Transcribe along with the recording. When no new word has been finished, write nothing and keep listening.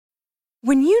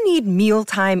When you need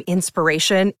mealtime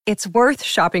inspiration, it's worth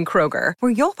shopping Kroger,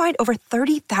 where you'll find over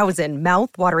 30,000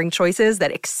 mouth-watering choices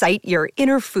that excite your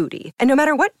inner foodie. And no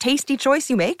matter what tasty choice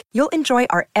you make, you'll enjoy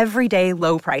our everyday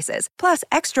low prices, plus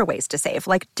extra ways to save,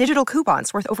 like digital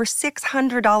coupons worth over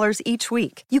 $600 each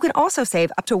week. You can also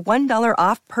save up to $1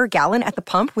 off per gallon at the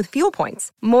pump with fuel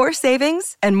points. More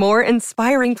savings and more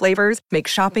inspiring flavors make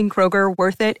shopping Kroger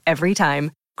worth it every time.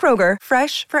 Kroger,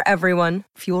 fresh for everyone.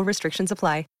 Fuel restrictions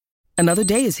apply. Another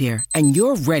day is here, and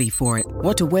you're ready for it.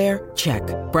 What to wear? Check.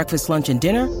 Breakfast, lunch, and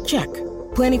dinner? Check.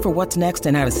 Planning for what's next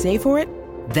and how to save for it?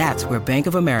 That's where Bank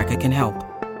of America can help.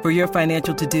 For your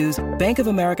financial to-dos, Bank of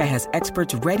America has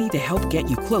experts ready to help get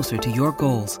you closer to your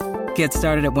goals. Get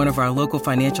started at one of our local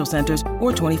financial centers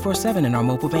or 24/7 in our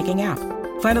mobile banking app.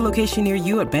 Find a location near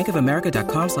you at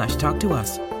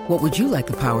bankofamerica.com/talktous. What would you like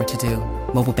the power to do?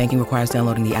 Mobile banking requires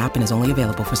downloading the app and is only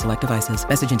available for select devices.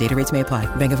 Message and data rates may apply.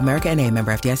 Bank of America N.A.,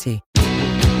 member FDIC.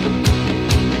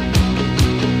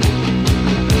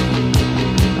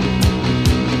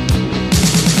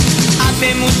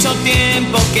 Hace mucho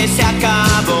tiempo que se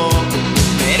acabó,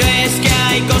 pero es que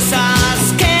hay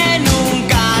cosas que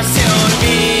nunca se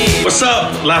olvidan. What's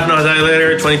up? Laugh Not Die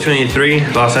Later 2023,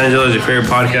 Los Angeles, your favorite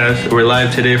podcast. We're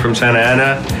live today from Santa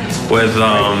Ana with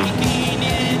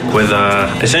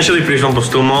essentially Prisión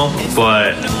Postumo,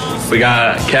 but we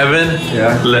got Kevin,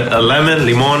 Lemon,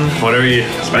 Limon, whatever you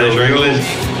Spanish or English,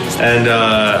 and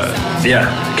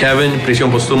Kevin, Prisión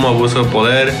Postumo, Abuso de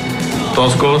Poder,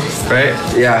 Toscos, right?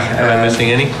 Yeah. Am I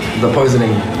missing any? The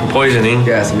Poisoning. Poisoning.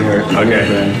 Yeah, it's newer. Okay.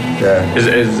 Yeah.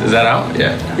 Is that out?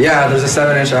 Yeah. Yeah, there's a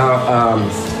 7-inch out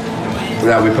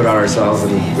that we put out ourselves,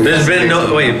 and there's been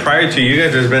prior to you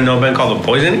guys, there's been no band called The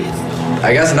Poisoning?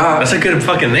 I guess not. That's a good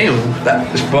fucking name.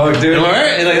 Fuck, dude. Am I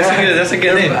right? Like, that's a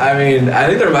good name. I mean, I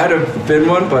think there might have been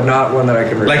one, but not one that I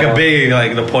can recall. Like a big,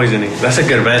 like The Poisoning. That's a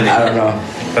good band name. I don't know.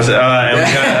 That's,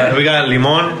 and we got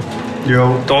Limon,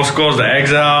 Toscos, The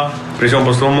Exile, Prisión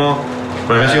Postumo.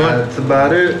 Am I missing one? That's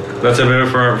about it. That's a bit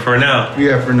for now.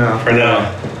 Yeah, for now. For now.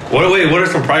 What are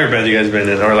some prior bands you guys been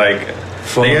in, or like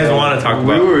that you guys want to talk about?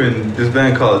 We were in this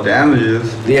band called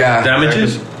Damages. Yeah.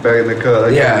 Damages? Back in the cut.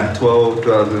 Like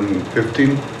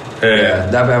 2015. Yeah,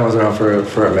 that band was around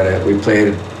for a minute. We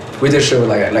did show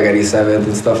like at E7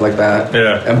 and stuff like that.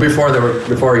 Yeah. And before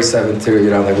E7 too,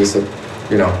 you know, like we used to,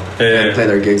 you know, play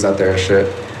their gigs out there and shit.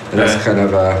 And that's kind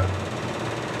of I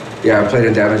played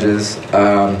in Damages.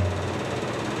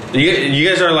 You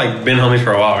guys are like been homies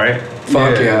for a while, right?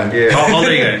 Fuck yeah. How old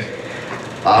are you guys?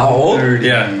 How old? 30.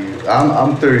 Yeah.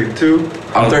 I'm 32.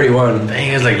 I'm 31. Dang,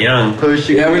 you guys like young.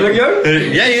 Yeah, we look young?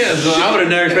 Yeah. So I would have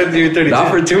never expected you 32. Not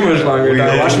for too much longer.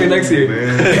 Watch me next year.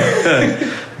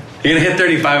 You're gonna hit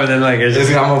 35 and then like it's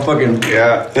just I'm a fucking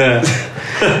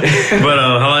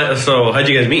But so how'd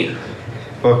you guys meet?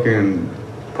 Fucking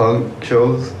punk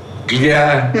shows.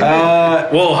 Yeah.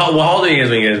 Well, how old are you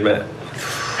guys when you guys met?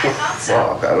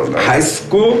 Fuck, I don't know. High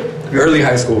school? Early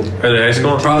high school. Early high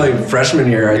school? Probably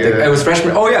freshman year, I think. It was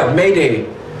freshman. Oh yeah, Mayday.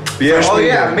 Yeah. Freshman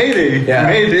year. Mayday. Yeah.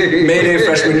 Mayday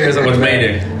freshman year. What's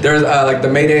Mayday? There's like the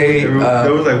Mayday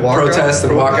there was like protests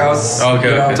and walkouts. Okay.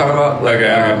 You know what I'm talking about? Like,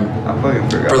 Okay. I fucking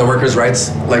forgot. For the workers'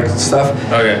 rights like stuff.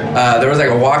 Okay. There was like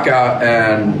a walkout,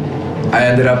 and I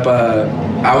ended up.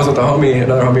 I was with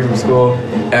another homie from school,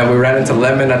 and we ran into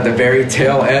Lemon at the very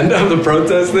tail end of the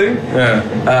protest thing. Yeah.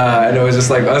 And it was just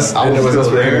like us, and it was us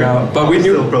hanging out. But we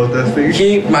knew still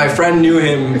protesting. My friend knew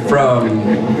him from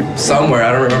somewhere.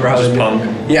 I don't remember how. Just punk.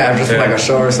 Yeah, just like a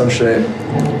show or some shit.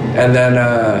 And then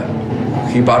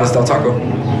he bought us Del Taco.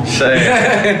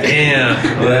 Damn.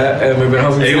 Yeah, and we've been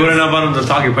homies. He wouldn't have bought him the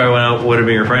talk. He probably would have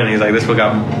been your friend. He's like, this one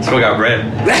got bread.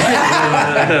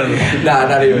 Nah,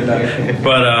 not even.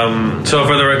 But so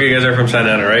for the record, you guys are from Santa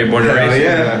Ana, right? Born and raised.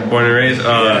 Yeah. Born and raised.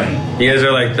 You guys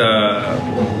are like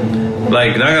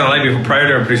not gonna lie. Before prior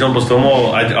to Prisión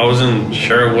Postumo, I wasn't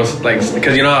sure it was like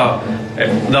because you know how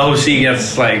the OC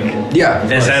gets like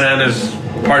and Santa Ana's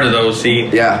part of the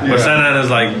OC. Yeah. But Santa Ana's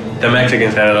like the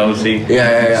Mexican side of the OC.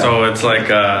 Yeah. So it's like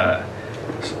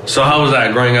so how was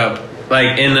that growing up?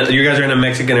 Like you guys are in a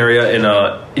Mexican area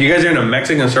you guys are in a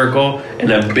Mexican circle in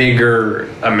a bigger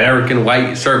American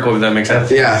white circle, if that makes sense.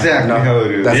 Yeah. Exactly how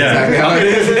it is. That's exactly how it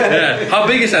is. Yeah. How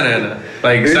big is Santa Ana?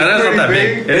 Like Santa Ana's not that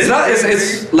big. It's not.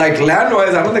 It's like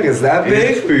land-wise, I don't think it's that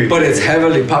big, but it's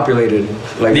heavily populated.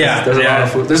 Like there's a lot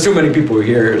of food. There's too many people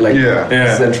here. Like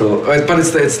central, but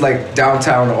it's like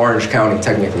downtown Orange County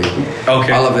technically.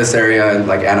 Okay. All of this area and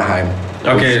like Anaheim.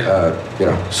 Okay. Which, you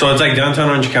know. So it's like downtown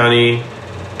Orange County,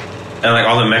 and like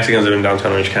all the Mexicans live in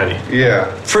downtown Orange County. Yeah.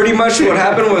 Pretty much what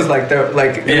happened was like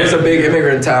it was a big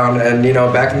immigrant town, and you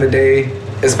know back in the day,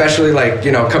 especially like,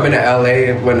 you know, coming to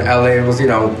LA when LA was, you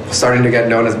know, starting to get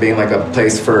known as being like a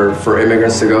place for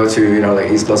immigrants to go to, you know,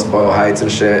 like East Los Boyle Heights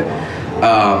and shit.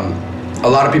 A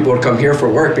lot of people would come here for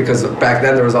work because back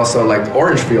then there was also like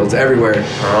orange fields everywhere.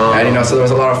 And, you know, so there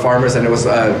was a lot of farmers and it was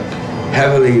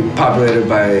heavily populated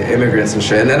by immigrants and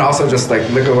shit. And then also just like,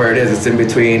 look at where it is. It's in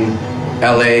between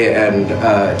LA and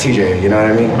TJ, you know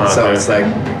what I mean? Okay. So it's like...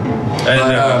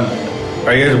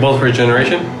 are you guys both first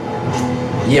generation?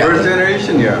 Yeah. First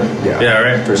generation, yeah. Yeah,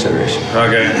 right? First generation.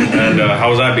 Okay. And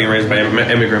how was that being raised by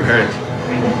immigrant parents?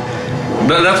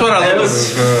 That's what I love. It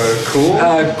was cool.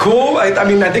 Cool. I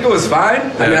mean, I think it was fine.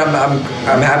 I mean,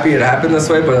 I'm happy it happened this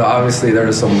way, but obviously there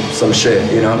was some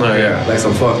shit, you know. Oh yeah. Like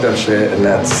some fucked up shit, and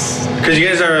that's because you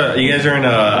guys are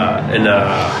in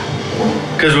a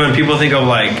because when people think of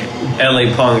like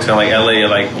LA punks and like LA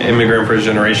like immigrant first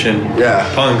generation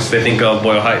punks, they think of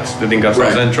Boyle Heights, they think of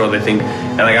South Central, they think,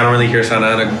 and like I don't really hear Santa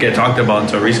Ana get talked about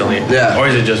until recently. Yeah. Or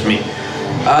is it just me?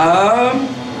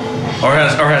 Or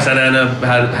has Santa Ana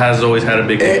has always had a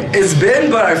big... It's been,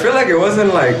 but I feel like it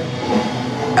wasn't like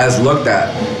as looked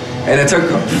at. And it took,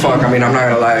 I mean, I'm not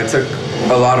gonna lie, it took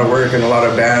a lot of work and a lot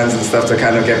of bands and stuff to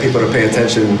kind of get people to pay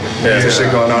attention to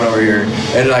shit going on over here.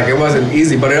 And like, it wasn't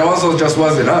easy, but it also just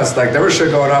wasn't us. Like, there was shit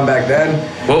going on back then.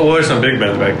 What were some big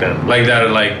bands back then? Like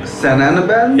that, like... Santa Ana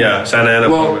band? Yeah, Santa Ana.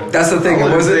 Well, that's the thing. I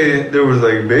wouldn't say there was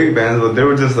like big bands, but they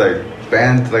were just like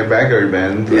bands, like backyard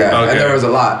bands. Yeah, and there was a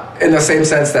lot. In the same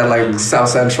sense that like South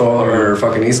Central or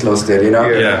fucking East Los did, you know?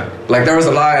 Yeah. Like there was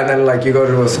a lot, and then like you go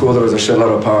to a school, there was a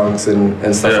shitload of punks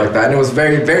and stuff like that. And it was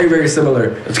very, very, very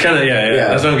similar. It's kind of,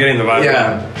 that's what I'm getting the vibe.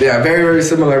 Yeah, very, very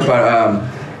similar,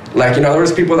 but like, you know, there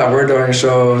was people that were doing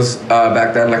shows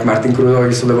back then, like Martin Crudo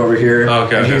used to live over here.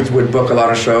 He would book a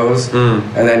lot of shows.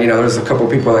 And then, you know, there was a couple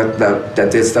people that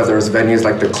did stuff. There was venues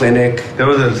like The Clinic. There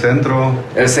was El Centro.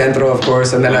 El Centro, of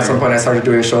course. And then at some point I started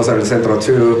doing shows at El Centro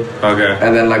too.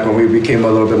 And then like when we became a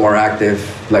little bit more active,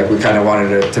 like we kind of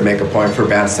wanted to make a point for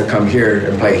bands to come here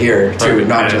and play here too,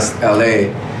 not just LA,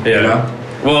 you know?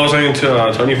 Well, I was talking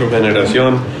to Tony from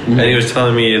Generacion, and he was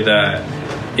telling me that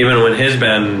even when his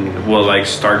band will like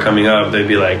start coming up, they'd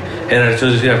be like, "Hey, as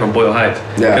soon as you from Boyle Heights,"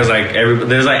 because like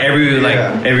there's like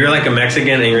if you're like a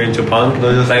Mexican and you're into punk,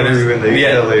 there's like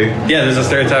LA. There's a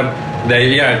stereotype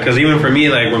that because even for me,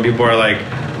 like when people are like,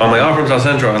 I'm like, oh, from South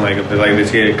Central, and like they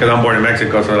see it because I'm born in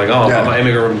Mexico, so they're like, oh, I'm an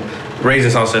immigrant raised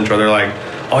in South Central. They're like,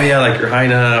 oh yeah, like you're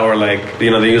Jaina, or like, you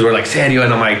know, they use word like serio,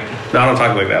 and I'm like, no, I don't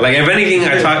talk like that. Like, if anything,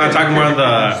 I talk more on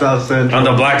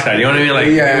the black side. You know what I mean? Like,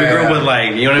 we grew up with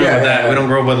like, you know what I mean? With that, we don't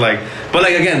grow up with like, but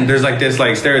like again, there's like this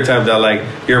like stereotype that like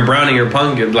you're brown and you're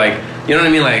punk, like, you know what I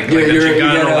mean? Like, you're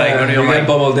Chicano, like, you know, like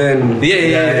bubbled in.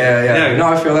 Yeah. No,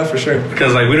 I feel that for sure.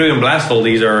 Because like we don't even blast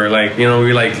oldies or like, you know,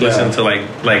 we like listen to like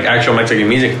actual Mexican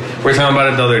music. We were talking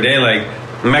about it the other day, like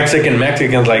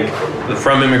Mexicans like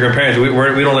from immigrant parents, we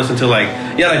don't listen to like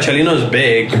Chelino's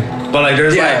big, but like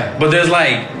there's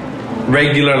like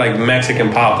regular like Mexican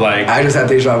pop. Like I just had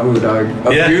deja vu, dog.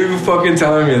 You fucking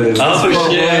telling me this. Oh shit! What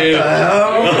the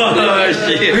hell? Oh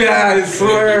shit! Yeah, I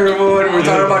swear, boy. We're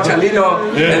talking about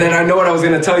Chelino, and then I know what I was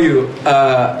gonna tell you.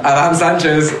 Alan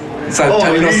Sanchez.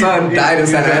 Chelino's son died in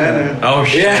Santa Ana. Oh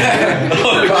shit! Yeah,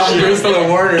 Bristol and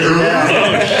Warner.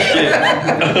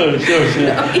 Oh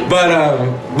shit!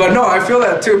 But no, I feel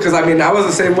that too, because I mean I was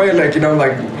the same way. Like, you know,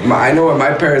 like I know what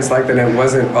my parents liked, and it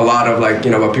wasn't a lot of like,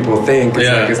 you know, what people think. It's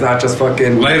like it's not just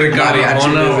fucking like mariachi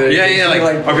music.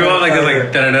 Like or people like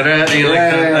da da da da.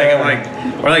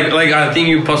 Like I think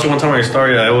you posted one time on your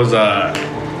story that it was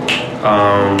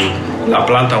La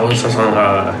Planta, what's that song?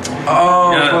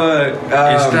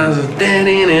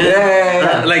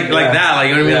 Like that, like,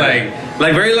 you know what I mean?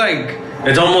 Like very like,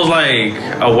 it's almost like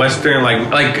a western, like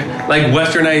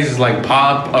westernized like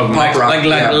pop of pop rock,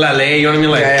 like La Ley, you know what I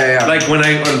mean? Like like when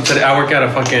I work at a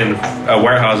fucking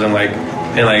warehouse and like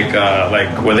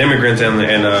with immigrants and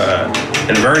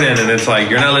Vernon, and it's like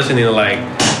you're not listening to like,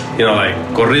 you know, like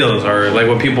corridos or like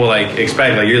what people like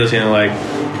expect. Like you're listening to like,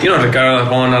 you know, Ricardo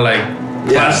Arjona, like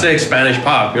classic Spanish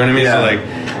pop. You know what I mean? So like,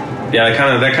 that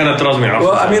kind of throws me off.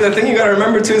 Well, I mean, the thing you gotta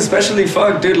remember too, especially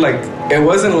dude, like it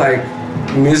wasn't like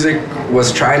music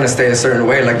was trying to stay a certain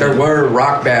way. Like there were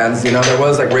rock bands, you know, there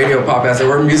was like radio pop bands, there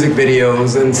were music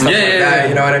videos and stuff like that.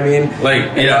 You know what I mean? Like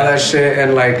all that shit,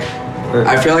 and like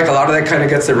I feel like a lot of that kind of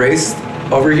gets erased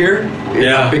over here. You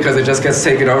know, because it just gets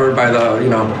taken over by the, you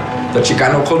know, the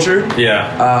Chicano culture.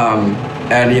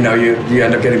 And you know, you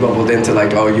end up getting bubbled into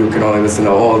like, oh, you can only listen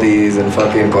to oldies and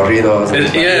fucking corridos. And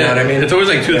you know what I mean? It's always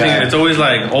like two things. It's always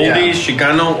like oldies,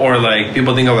 Chicano, or like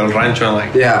people think of El Rancho and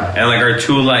like and like are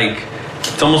two like,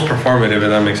 it's almost performative, if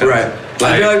that makes sense. Right.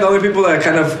 Like, I feel like the only people that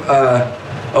kind of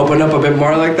open up a bit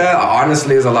more like that,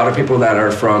 honestly, is a lot of people that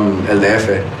are from El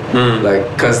DF, like,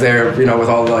 because they're, you know, with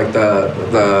all like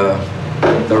the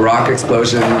rock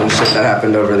explosion and shit that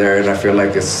happened over there, and I feel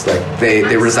like it's like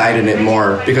they reside in it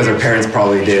more because their parents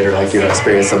probably did, or like, you know,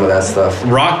 experienced some of that stuff.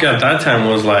 Rock at that time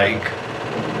was like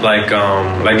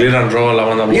Lirandro, La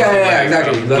Banda. Yeah,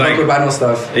 exactly. The like, urbano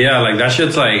stuff. Yeah, like that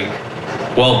shit's like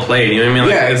well played. You know what I mean?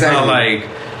 Like, yeah, exactly. It's not like,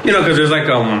 you know, because there's like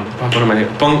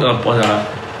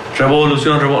Síndrome,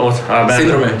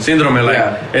 like,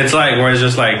 yeah. It's like, where it's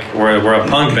just like, we're a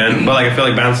punk band, but like, I feel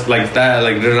like bands like that,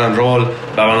 like Lirandro,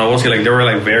 La Banda, like, they were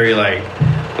like very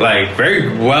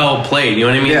very well played, you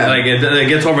know what I mean? Yeah. Like, it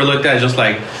gets overlooked as just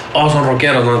like, oh, son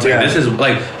rockeros, no? It's like, this is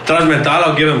like, Transmetal,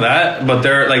 I'll give them that, but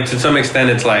they're like, to some extent,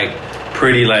 it's like,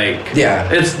 pretty like,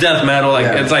 it's death metal, like,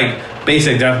 it's like,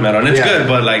 basic death metal, and it's good,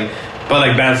 but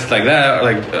bands like that,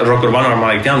 like rock urbano, I'm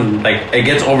like, damn, like, it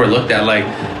gets overlooked at, like,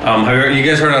 have you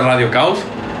guys heard of Radio Caos?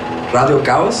 Radio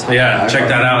Caos? Yeah, check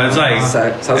that out. It's like,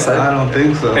 I don't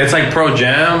think so. It's like pro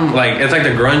jam, like, it's like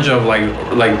the grunge of like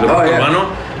the rock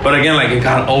urbano. But again, like, it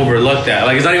got overlooked at.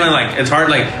 Like, it's not even like, it's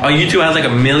hard, like, on YouTube it has like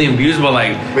 1 million views, but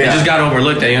like, it just got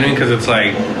overlooked at, you know what I mean? Because it's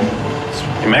like, it's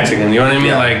Mexican, you know what I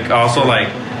mean? Like, also like,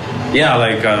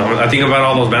 I think about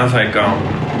all those bands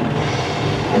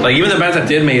like even the bands that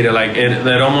did make it, like,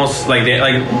 it almost, like, they,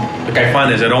 like I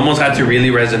find this, it almost had to really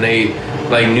resonate,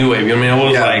 like, new wave, you know what I mean? It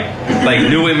was like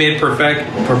new wave made perfected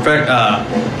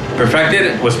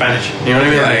with Spanish, you know what I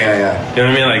mean? You know what I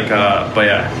mean? Like, but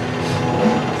yeah.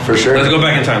 For sure. Let's go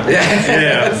back in time.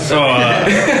 Yeah. So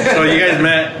you guys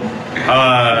met.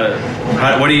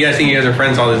 What do you guys think you guys are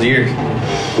friends all these years?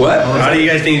 What? How do you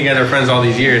guys think you guys are friends all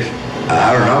these years?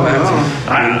 I don't know, man.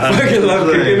 I fucking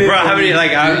love kicking it. Bro, how many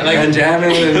and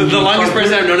jamming? The longest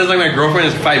person I've known is like my girlfriend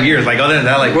is 5 years. Like, other than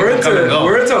that, like, we're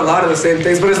into a lot of the same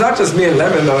things, but it's not just me and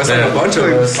Lemon though. It's like a bunch of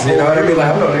us. You know what I mean?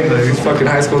 Like, I've known since fucking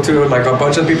high school too. Like a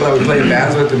bunch of people that we play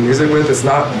bands with and music with. It's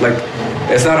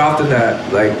not often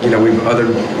that, like, you know, we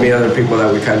meet other people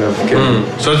that we kind of can.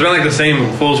 So it's been like the same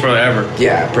fools forever.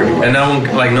 Yeah, pretty much. And no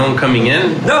one coming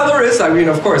in? No, there is. I mean,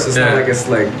 of course, it's not like it's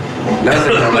like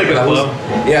nothing. Like a club.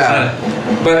 Yeah,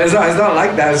 but it's not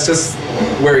like that. It's just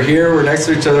we're here, we're next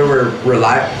to each other, we're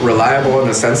reliable in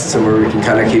the sense to where we can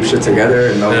kind of keep shit together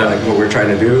and know like what we're trying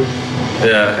to do.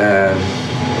 Yeah.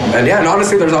 And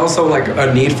honestly, there's also like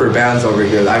a need for bands over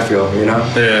here. I feel, you know.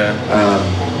 Yeah.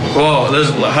 Well,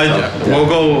 we'll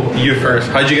go you first.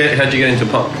 How'd you get into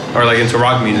punk or like into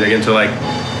rock music? Into like,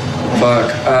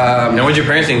 and what'd your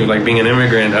parents think of like being an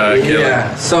immigrant kid?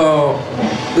 Yeah. So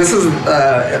this is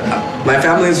my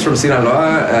family's from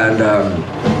Sinaloa, and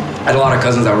I had a lot of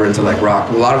cousins that were into like rock.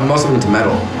 Most of them into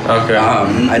metal. Okay.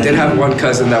 I did have one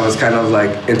cousin that was kind of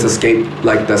like into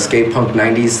the skate punk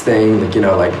 '90s thing, like, you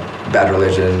know, like Bad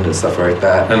Religion and stuff like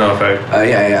that. I know, okay.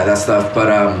 Yeah, that stuff. But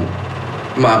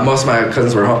most of my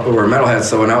cousins were metalheads,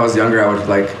 so when I was younger, I would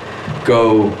like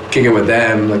go kick it with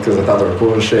them, like, because I thought they were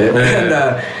cool and shit.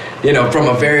 And you know, from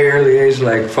a very early age,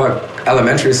 like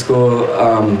elementary school,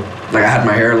 like I had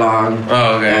my hair long.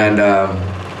 Oh, okay. And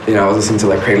you know, I was listening to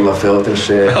like Cradle of Filth and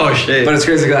shit. Oh shit. But it's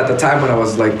crazy because at the time when I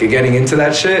was like getting into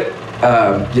that shit,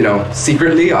 you know,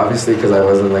 secretly, obviously, because I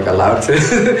wasn't like allowed to.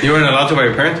 You weren't allowed to by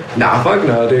your parents? Nah, fuck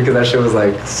no, dude, because that shit was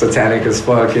like satanic as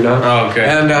fuck, you know. Oh, okay.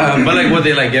 And but like, would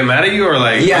they like get mad at you or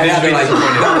like? Yeah, they're like,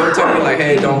 no, they told me like,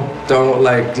 hey, don't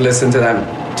like listen to them.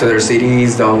 To their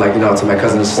CDs, don't, like, you know, to my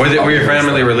cousins. Were your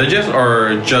family religious,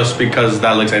 or just because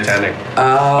that looks satanic?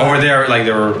 Or were they like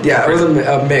they were? Yeah, it was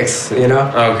a mix, you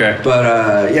know. Okay.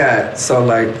 But yeah, so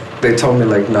like they told me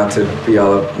like not to be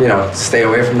all, you know, stay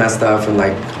away from that stuff, and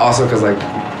like also because like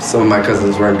some of my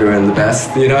cousins weren't doing the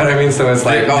best, you know what I mean? So it's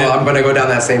like, I'm gonna go down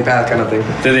that same path kind of thing.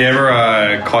 Did they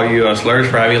ever call you slurs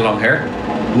for having long hair?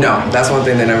 No, that's one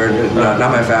thing they never did. Not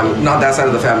my family, not that side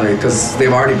of the family, because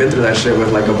they've already been through that shit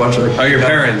with like a bunch of. Oh, your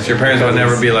parents would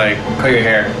never be like, cut your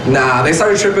hair. Nah, they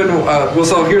started tripping. Well,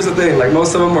 so here's the thing: like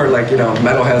most of them were like, you know,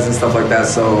 metalheads and stuff like that.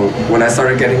 So when I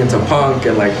started getting into punk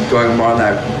and like going more on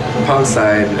that punk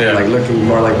side, and, like looking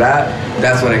more like that,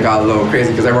 that's when it got a little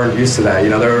crazy because they weren't used to that. You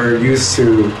know, they were used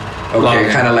to.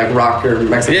 Okay, kind of like rocker,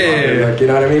 Mexican rocker, like, you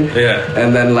know what I mean? Yeah.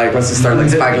 And then like once you start like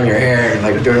spiking your hair and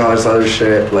like doing all this other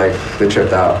shit, like they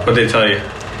tripped out. What'd they tell you?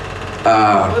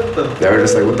 They were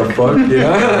just like, what the fuck, you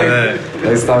know? Like,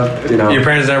 they stopped, you know. Your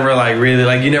parents never like really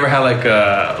like, you never had like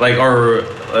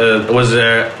was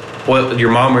there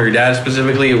your mom or your dad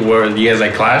specifically, were you guys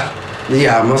like clashed?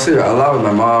 Yeah, mostly a lot with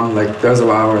my mom. Like there was a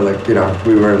while where like, you know,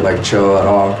 we weren't like chill at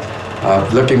all.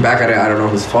 Looking back at it, I don't know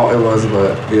whose fault it was,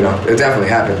 but, you know, it definitely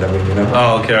happened. I mean, you know.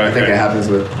 Oh, okay. I think it happens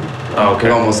with Oh, okay.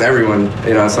 With almost everyone,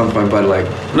 at some point. But like,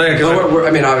 I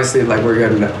mean, obviously, like we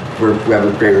have a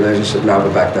great relationship now.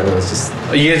 But back then, it was just.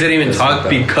 You guys didn't even talk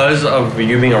because of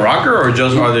you being a rocker, or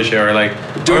just other shit, or like,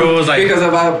 or it was like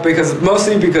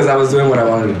mostly because I was doing what I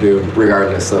wanted to do,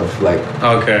 regardless of like,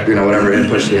 whatever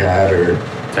input she had or.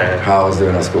 How I was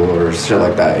doing at school or shit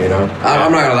like that,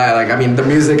 I'm not gonna lie, like, I mean, the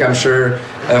music, I'm sure,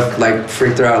 like,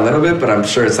 freaked her out a little bit, but I'm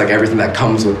sure it's like everything that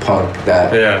comes with punk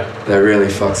that really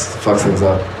fucks things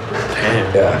up.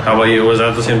 Damn. Yeah. How about you? Was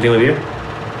that the same thing with you?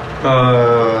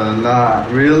 Not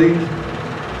really.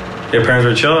 Your parents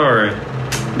were chill, or?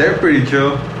 They're pretty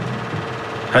chill.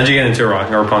 How'd you get into rock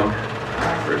or punk?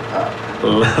 There's hella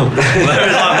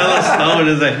stone,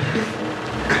 is it?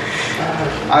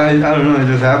 I don't know, it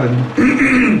just happened.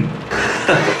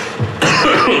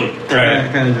 Right.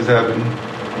 It kind of just happened.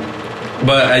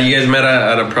 But you guys met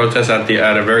at a protest at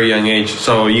a very young age,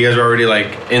 so you guys were already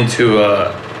like into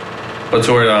what's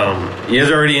the word? You guys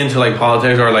were already into like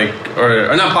politics or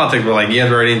not politics, but like you guys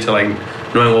were already into like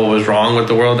knowing what was wrong with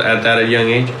the world at that young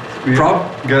age.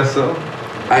 Guess so.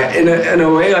 In a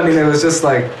way, I mean, it was just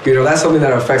like, that's something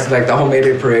that affects like the whole May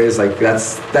Day parade is like that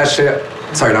shit.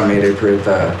 Sorry, not May Day parade.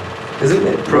 Is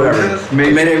it protest?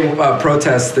 May Day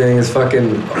protest thing is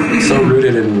fucking so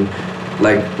rooted in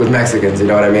like with Mexicans, you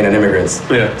know what I mean, and immigrants.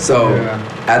 Yeah. So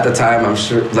at the time, I'm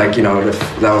sure, like, if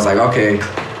that was like, okay,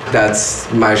 that's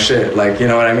my shit. Like, you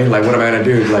know what I mean? Like, what am I gonna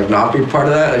do? Like, not be part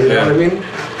of that? You know what I mean?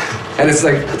 And it's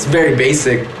like, it's very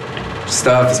basic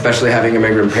stuff, especially having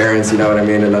immigrant parents, you know what I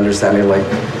mean, and understanding like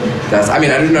I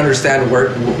didn't understand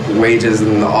work wages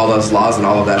and all those laws and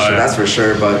all of that shit, that's for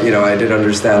sure, but I did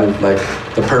understand like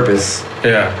the purpose.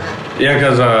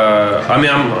 Because I'm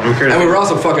curious. And we were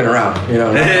also fucking around, You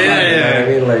know what I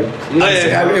mean? Like,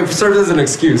 it serves as an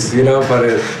excuse, but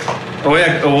it.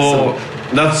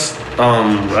 That's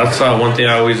one thing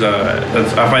I always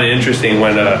I find it interesting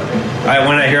when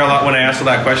I hear a lot when I ask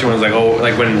that question when it's like, oh,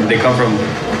 like when they come from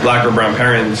black or brown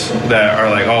parents that are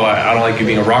like, oh, I don't like you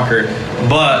being a rocker,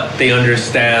 but they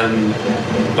understand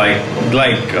like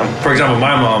for example,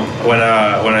 my mom when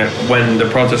the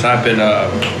protest happened, I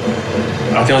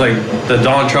think it was like the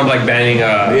Donald Trump like banning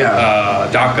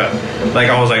DACA. Like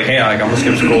I was like, hey, like I'm gonna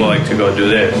skip school like to go do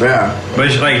this. Yeah.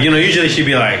 But like usually she'd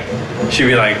be like,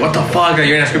 what the fuck? Like,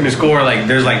 you're not skipping school? Or like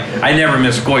there's like I never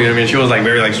missed school. You know what I mean? She was like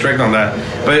very like strict on that.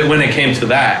 But when it came to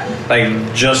that, like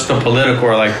just the political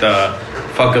or like the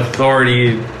fuck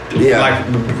authority, like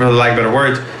for lack of better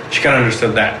words, she kind of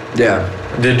understood that. Yeah.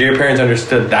 Did your parents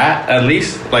understood that at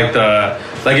least? Like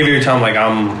if you were telling like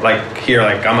I'm like here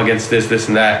like I'm against this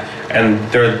and that, and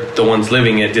they're the ones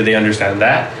living it, did they understand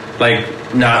that? Like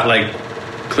not like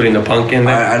putting the punk in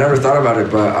there? I never thought about it,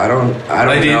 but I don't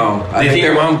like, know. Do you think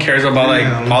your mom cares about like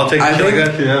politics and shit like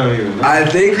that? Yeah, I don't even know. I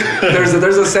think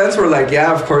there's a sense where like,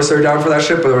 yeah, of course they're down for that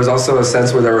shit, but there was also a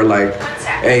sense where they were like,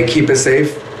 hey, keep it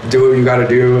safe, do what you gotta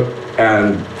do,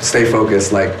 and stay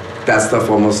focused. Like that stuff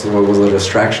almost was a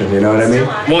distraction, you know what I mean?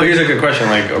 Well, here's a good question.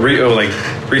 Like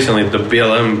recently the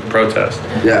BLM protest.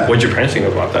 Yeah. What'd your parents think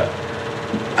about that?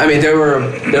 I mean, they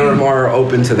were more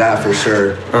open to that for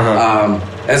sure.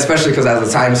 Especially because as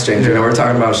the times change, we're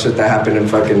talking about shit that happened in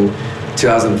fucking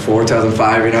 2004,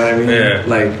 2005, you know what I mean? Yeah.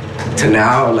 Like, to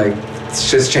now, like,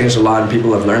 shit's changed a lot and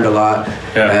people have learned a lot.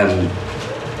 Yeah. And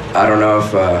I don't know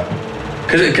if...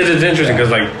 Because it's interesting,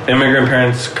 because, like, immigrant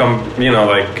parents come,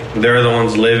 like, they're the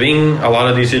ones living a lot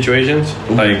of these situations.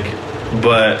 Mm-hmm. Like,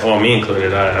 but, well, me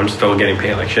included, I'm still getting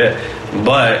paid like shit.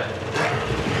 But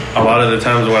a lot of the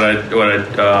times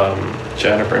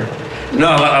Jennifer... No,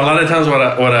 a lot of times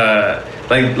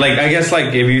like I guess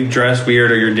like if you dress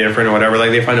weird or you're different or whatever,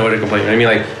 like they find a way to complain. I mean,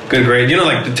 like good grade,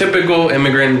 like the typical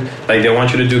immigrant, like they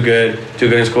want you to do good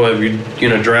in school. If you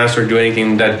dress or do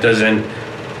anything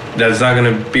that's not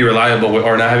going to be reliable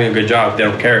or not having a good job, they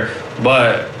don't care.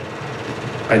 But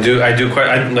like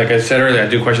I said earlier, I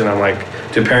do question. I'm like,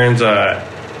 do parents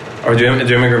or do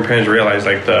immigrant parents realize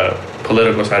like the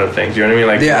political side of things? You know what I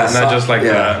mean? Like not just like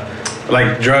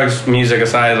like drugs, music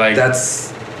aside, like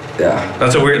that's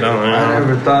a weird. I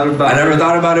never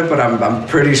thought about it, but I'm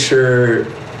pretty sure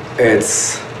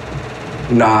it's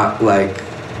not like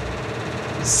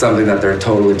something that they're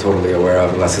totally aware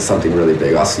of, unless it's something really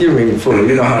big. Also, you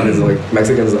know how it is. Like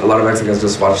a lot of Mexicans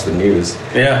just watch the news.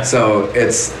 Yeah. So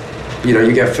it's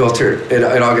you get filtered. It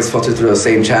all gets filtered through the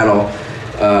same channel,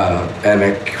 and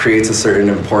it creates a certain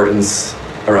importance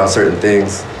around certain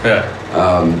things. Yeah.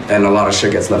 And a lot of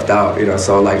shit gets left out,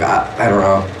 so like I don't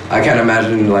know. I can't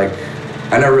imagine, like,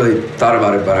 I never really thought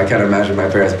about it, but I can't imagine my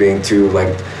parents being too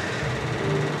like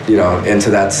into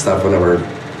that stuff when they were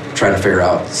trying to figure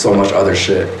out so much other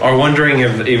shit. Or wondering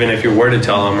if even if you were to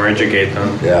tell them or educate them,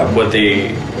 what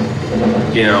they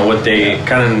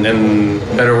kind of, in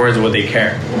better words, what they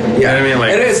care. Yeah, you know what I mean,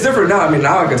 like, and it's different now. I mean,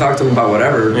 now I can talk to them about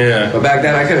whatever. Yeah. But back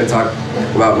then, I couldn't talk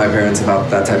about my parents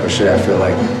about that type of shit. I feel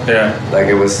like. Yeah. Like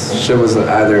shit was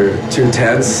either too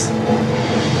tense,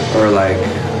 or like,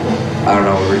 I don't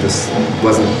know, we just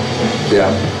wasn't. Yeah,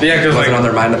 because wasn't on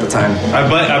their mind at the time. I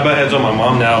butt heads with my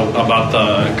mom now about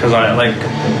because I'm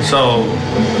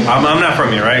not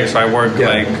from here, right? So I work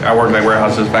like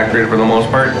warehouses, factories for the most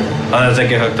part, unless I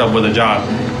get hooked up with a job.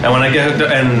 And when I get hooked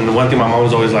up, and one thing my mom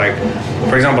was always like,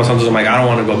 for example, sometimes I'm like, I don't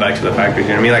want to go back to the factory. You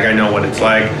know what I mean? Like, I know what it's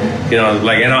like, you know,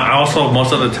 like, and I also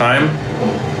most of the time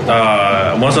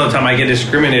I get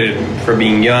discriminated for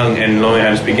being young and knowing how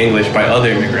to speak English by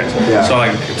other immigrants. Yeah. So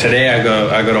like today I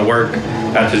go to work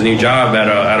at this new job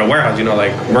at a warehouse, you know,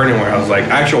 like Vernon warehouse, like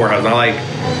actual warehouse, not like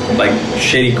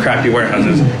shitty, crappy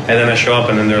warehouses. And then I show up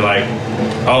and then they're like,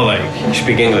 oh, like, you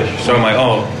speak English. So I'm like,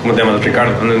 oh,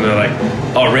 Ricardo. And then they're like,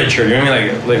 oh, Richard. You know what I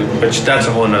mean? Like, which that's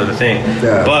a whole nother thing.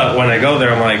 Yeah. But when I go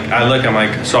there, I'm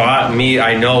like, so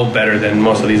I know better than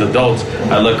most of these adults.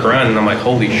 I look around and I'm like,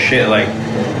 holy shit,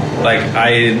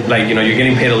 you know, you're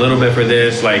getting paid a little bit for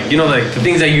this, like, you know, like the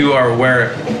things that you are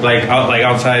aware, like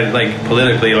outside, like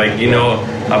politically, like, you know,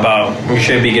 about you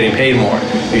should be getting paid more.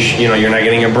 You know, you're not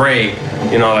getting a break.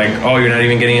 You know, like, oh, you're not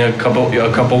even getting a cup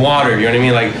of water. You know what I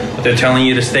mean? Like, they're telling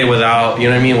you to stay without, you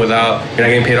know what I mean? You're not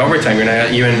getting paid overtime. You're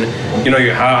not even, you know,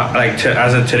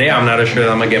 as of today, I'm not sure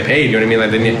that I'm gonna get paid. You know what I mean?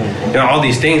 Like, they need, you know, all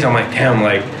these things. I'm like, damn.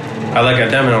 Like, I look at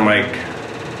them and I'm like,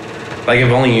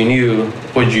 if only you knew,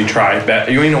 would you try?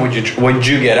 You know, would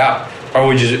you get out, or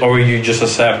would you just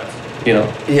accept, you know?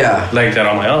 Yeah. Like that.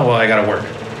 I'm like, oh well, I gotta work.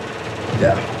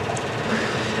 Yeah.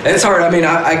 It's hard. I mean,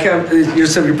 I can't. You're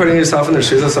putting yourself in the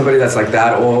shoes of somebody that's like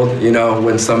that old. You know,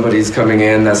 when somebody's coming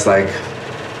in that's like,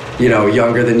 you know,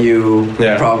 younger than you,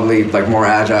 probably like more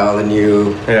agile than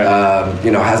you.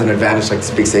 You know, has an advantage, like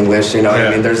speaks English. You know, I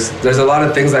mean, there's a lot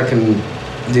of things that can,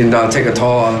 you know, take a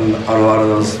toll on a lot of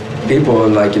those people,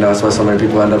 and like, you know, that's why so many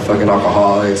people end up fucking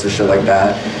alcoholics or shit like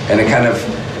that, and it kind of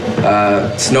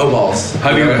snowballs.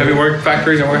 Have you worked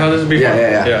factories and warehouses before?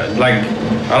 Yeah. Like,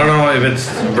 I don't know if it's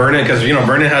Vernon, because, you know,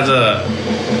 Vernon has a.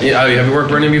 Yeah, have you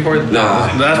worked Vernon before? Nah.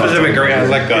 That specific area has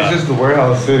like it's just a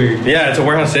warehouse city. Yeah, it's a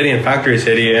warehouse city and factory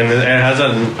city, and it has a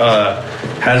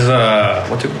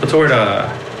what's the word?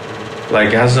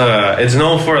 It's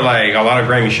known for like a lot of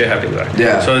grimy shit happening there.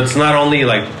 Yeah. So it's not only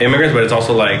like immigrants, but it's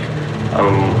also like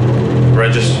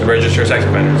registered sex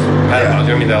offenders, pedophiles. You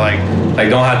know what I mean? That like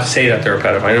don't have to say that they're a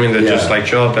pedophile. You know what I mean? They just like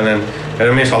show up and then, you know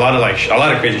what I mean? So a lot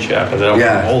of crazy shit happens.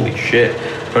 Holy shit. You know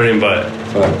what I mean?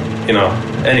 But you know,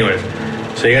 anyways.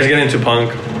 So you guys get into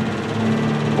punk.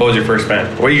 What was your first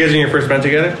band? Were you guys in your first band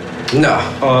together? No.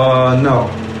 No.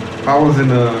 I was in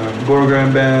a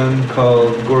Gorgon band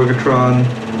called Gorgatron.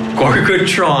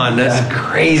 Gorgatron, that's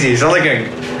crazy. It sounds like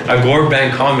a gore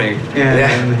band comic.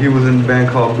 And he was in a band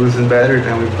called Bruised and Battered,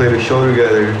 and we played a show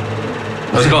together.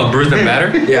 Was it called Bruised and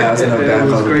Battered? Yeah, I was in a band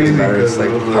called Bruised and Battered. It's like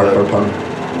hardcore punk.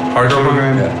 Hardcore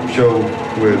punk? Show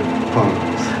with punk.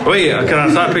 Wait,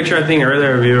 because I saw a picture, I think,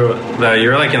 earlier of you that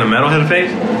you're like in a metalhead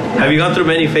phase. Have you gone through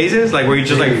many phases? Like, where you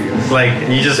just like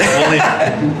you just only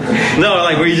no,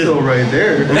 like where you just still right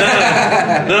there. No,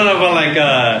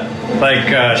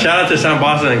 but shout out to Sam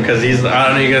Boston, because I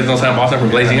don't know, you guys know Sam Boston from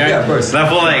Blazing Eye. Yeah, of course. That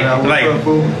fool hey,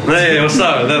 what's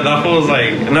up? That fool was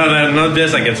like no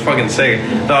this, like, it's fucking sick.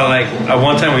 No, like at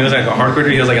one time when he was like a hardcore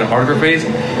dude, he was like in a hardcore phase,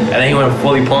 and then he went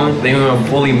fully punk, then he went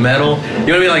fully metal. You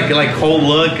know what I mean? Like whole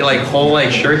look, like whole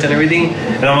like shirts and everything.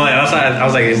 And I'm like, I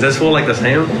was like, is this fool like the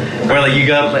same? Where like you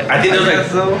got like, I think there's like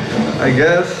so. I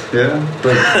guess, yeah.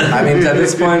 But I mean, at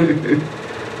this point,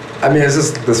 I mean, it's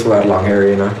just this fool had long hair,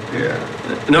 you know. Yeah.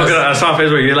 No, because I saw a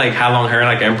phase where you like had long hair,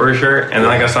 like emperor shirt, and then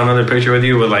like I saw another picture with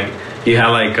you with like you had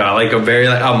like a very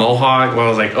like a mohawk. Well, I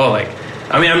was like, oh, like,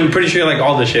 I mean, I'm pretty sure like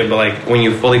all this shit, but like when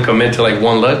you fully commit to like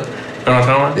one look, you know what I'm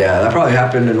talking about? Yeah, that probably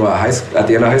happened in high school, at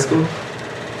the end of high school.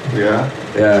 Yeah.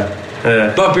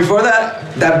 But before that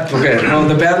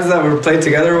the bands that were played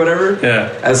together or whatever.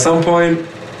 Yeah. At some point,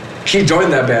 he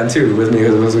joined that band too with me,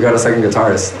 because we got a second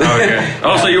guitarist. Okay.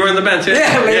 Oh, so you were in the band too?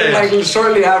 Yeah, later, like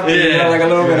shortly after. You know, like a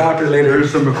little bit after later.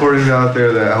 There's some recordings out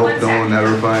there that I hope no one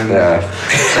ever finds. Yeah.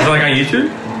 Is it like on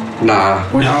YouTube? Nah.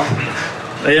 No.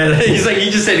 Yeah, he's like, he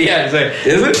just said yeah. He's like,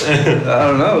 is it? I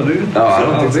don't know, dude. No, I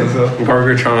don't think so.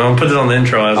 Gorgatron. I'll put this on the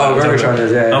intro. Gorgatron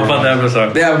is, yeah. I'll put the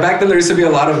episode. Yeah, back then there used to be a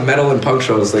lot of metal and punk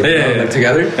shows, like, like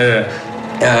together. Yeah.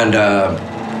 And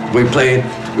we played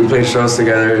we played shows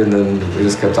together, and then we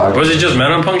just kept talking. Was it just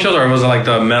metal and punk shows, or was it like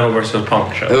the metal versus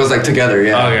punk show? It was like together,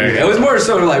 yeah. Okay. It was more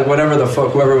sort of like whatever the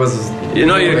fuck, whoever was.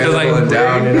 Because like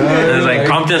down, you know? It was like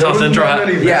Compton South Central.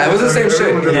 Yeah, it was the same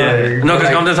shit. Yeah. No,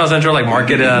 because Compton South Central like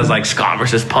marketed as like ska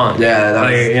versus punk. Yeah, that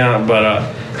was. But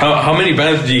how many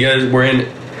bands do you guys were in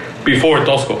before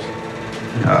Toscos?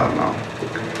 I don't know.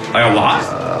 Like a lot?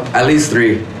 At least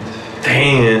 3.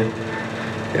 Dang.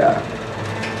 Yeah.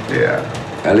 Yeah.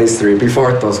 At least 3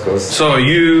 before Toscos. So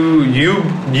you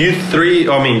three.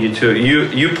 I mean, you two.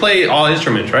 You play all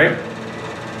instruments, right?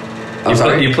 I'm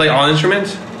sorry. You play all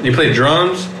instruments. You play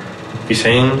drums. You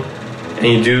sing, and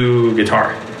you do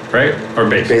guitar, right? Or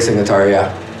bass. Bass and guitar,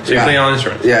 yeah. So you play all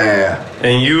instruments. Yeah.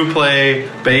 And you play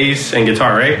bass and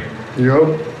guitar, right?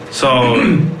 Yup. So,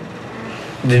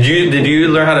 did you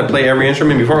learn how to play every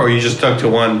instrument before, or you just stuck to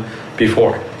one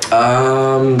before?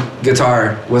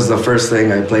 Guitar was the first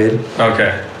thing I played.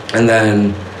 Okay. And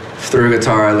then through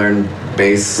guitar, I learned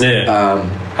bass. Yeah.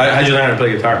 How'd you learn how to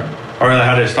play guitar, or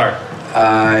how did it start?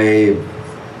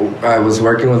 I was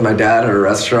working with my dad at a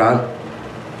restaurant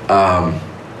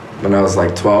when I was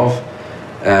like 12,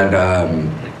 and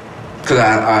because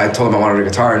I told him I wanted a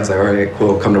guitar, and he's like, all right,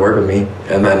 cool, come to work with me.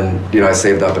 And then I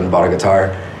saved up and bought a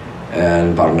guitar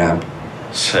and bought an amp.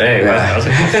 Say, that's a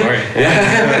cool story.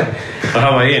 Yeah. Well,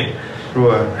 how about you?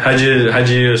 What? How'd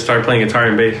you start playing guitar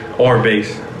and bass, or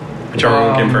bass? Whichever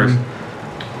one came first.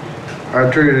 I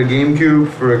traded a GameCube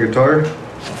for a guitar.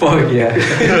 Fuck yeah.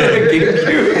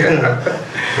 GameCube.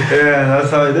 Yeah,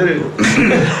 that's how I did it.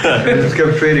 I just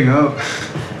kept trading up.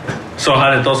 So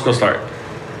how did Tosco start?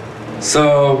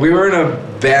 So we were in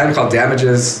a band called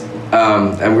Damages,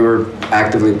 and we were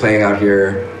actively playing out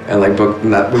here, and like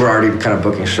we were already kind of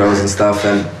booking shows and stuff,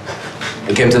 and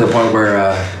it came to the point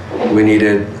where we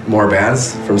needed more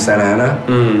bands from Santa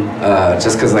Ana,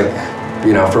 just because like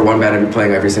for one band to be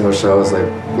playing every single show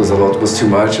was too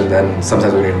much, and then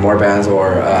sometimes we needed more bands,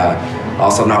 or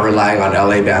also not relying on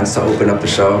LA bands to open up the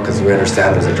show, because we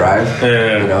understand there's a drive.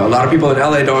 Yeah. A lot of people in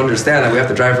LA don't understand that we have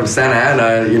to drive from Santa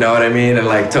Ana, you know what I mean? And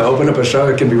like to open up a show,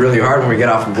 it can be really hard when we get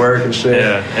off of work and shit.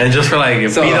 Yeah, and just for like be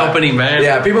the opening band.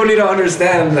 Yeah, people need to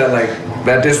understand that like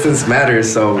that distance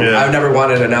matters. So I've never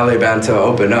wanted an LA band to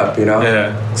open up,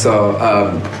 Yeah. So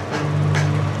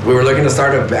we were looking to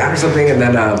start a band or something, and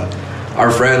then our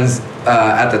friends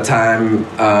at the time,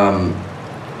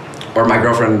 or my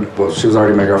girlfriend, well, she was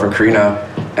already my girlfriend, Karina,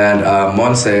 and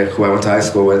Monse, who I went to high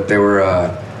school with, they were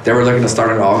looking to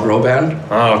start an all-girl band.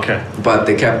 Oh, okay. But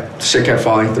shit kept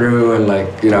falling through, and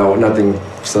like, nothing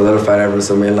solidified ever,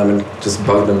 so me and Lemon just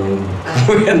bugged them, and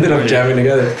we ended up jamming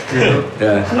together.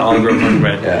 Yeah. An all-girl punk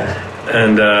band. Yeah.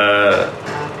 And,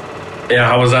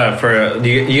 how was that for, do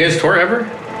you guys tour ever?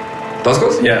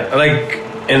 Toscos? Yeah, like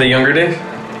in the younger days?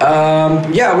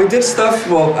 Yeah, we did stuff.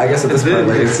 Well, I guess at this point,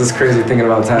 like, it's just crazy thinking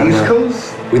about time. East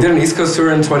Coast? We did an East Coast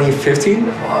tour in 2015.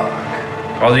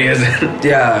 All you guys did?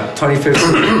 Yeah,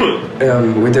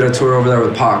 2015. We did a tour over there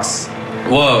with Pox.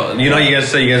 Well, you guys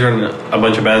said you guys were in a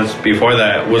bunch of bands before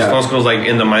that. Was Toscos like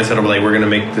in the mindset of like, we're gonna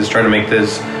try to make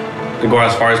this go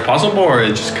as far as possible, or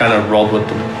it just kind of rolled with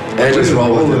them? It just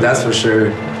rolled with it, that's for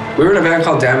sure. We were in a band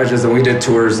called Damages, and we did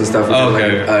tours and stuff. We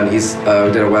did we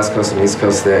did a West Coast and East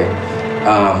Coast thing.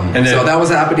 So that was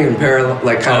happening in parallel,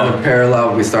 like kind of in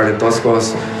parallel. We started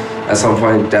Toscos. At some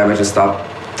point, Damages stopped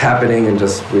happening, and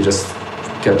we just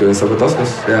kept doing stuff with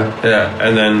Toscos. Yeah. Yeah,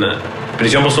 and then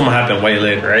Prisión Postuma happened way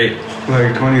later, right?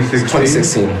 Like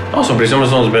 2016. Oh, so Prisión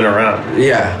Postuma's been around.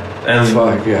 Yeah. And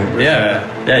fuck yeah.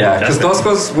 Yeah. Because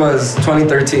Toscos was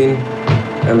 2013.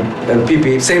 And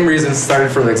PP, same reasons,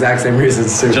 started for the exact same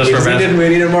reasons too. Just for bands. We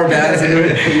needed more bands, and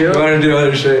we wanted to do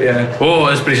other shit, yeah. Oh,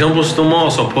 is Prisión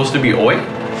Postuma supposed to be oi?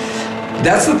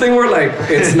 That's the thing where, like,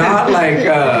 it's not like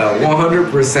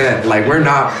 100%. Like, we're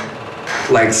not,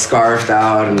 like, scarfed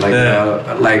out and, like,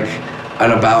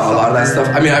 and about a lot of that stuff.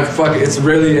 I mean, it's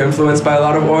really influenced by a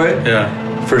lot of oi. Yeah.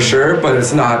 For sure, but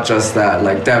it's not just that.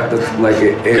 Like that,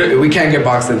 we can't get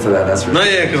boxed into that. That's for sure. No,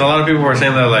 yeah, because a lot of people were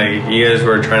saying that like you guys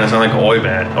were trying to sound like an oi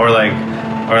band, or like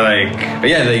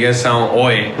that you guys sound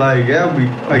oi. Like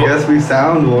I guess we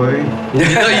sound oi.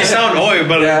 No, you sound oi,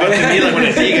 but to me, like when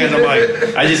I see you guys, I'm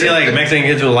like, I just see like Mexican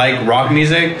kids who like rock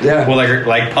music, who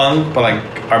like punk, but like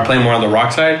are playing more on the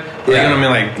rock side. You know what I mean?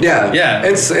 Like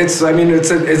it's I mean it's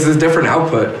a different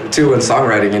output too in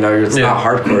songwriting. It's not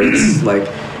hardcore. It's like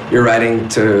you're writing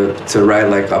to write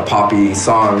like a poppy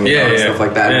song, and stuff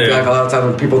like that. And I feel like a lot of times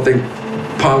when people think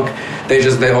punk,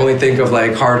 they only think of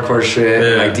like hardcore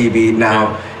shit, like D-beat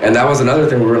now. And that was another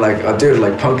thing. We were like, oh, dude,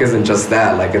 like punk isn't just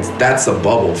that. Like that's a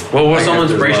bubble. Well, what were some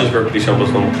inspirations for Prisión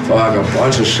Postumo? Fuck, a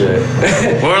bunch of shit.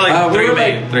 What were like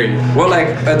three? Well, like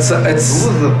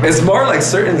it's more like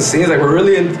certain scenes. Like we're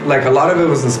really in, like a lot of it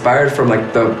was inspired from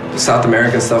like the South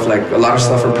American stuff. Like a lot of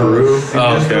stuff from Peru.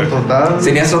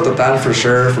 Siniestro Total for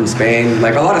sure from Spain.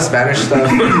 Like a lot of Spanish stuff.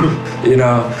 You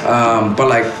know, but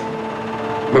like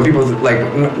when people like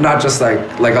not just like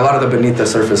a lot of the beneath the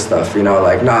surface stuff. You know,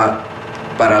 like not.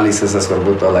 Parálisis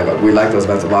Escorbuto, like we like those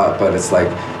bands a lot, but it's like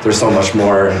there's so much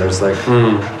more, and there's like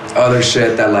other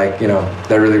shit that like you know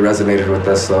that really resonated with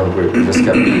us, so we just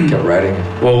kept writing.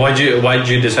 Well, why'd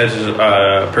you decide to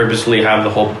purposely have the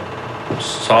whole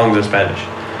songs in Spanish?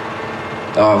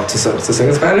 To sing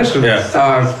in Spanish? Yeah.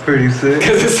 Sounds pretty sick.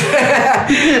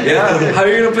 Yeah. How are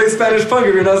you gonna play Spanish punk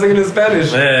if you're not singing in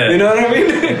Spanish? Yeah. You know what I mean?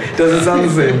 Doesn't sound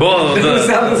the same. Well, doesn't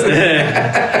sound the same.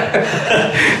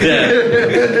 Yeah.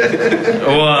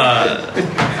 Well,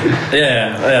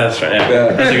 yeah, that's right.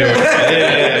 Yeah. That's a good one.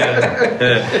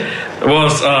 Yeah. Well,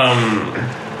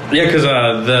 because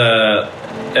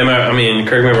I mean,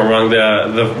 correct me if I'm wrong.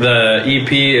 The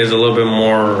EP is a little bit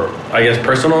more, I guess,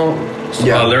 personal,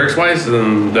 lyrics wise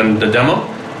than the demo.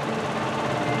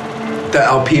 The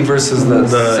LP versus the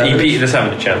EP, the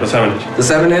 7-inch, yeah, the 7-inch. The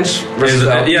 7-inch versus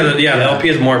the LP? The LP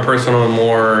is more personal and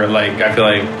more like I feel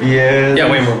like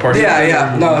way more personal.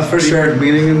 Yeah, no, for sure.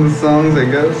 Meaning in the songs, I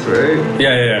guess, right?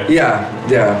 Yeah,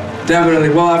 definitely.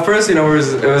 Well, at first, you know, it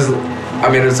was. I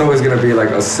mean, it's always gonna be like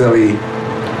a silly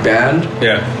band,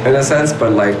 in a sense,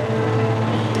 but like.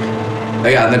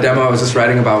 In the demo I was just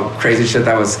writing about crazy shit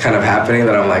that was kind of happening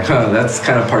that I'm like, that's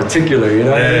kind of particular, you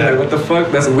know? Like, what the fuck?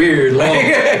 That's weird. Like,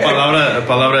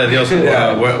 Palabra de Dios.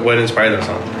 What inspired that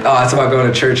song? Oh, it's about going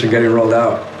to church and getting rolled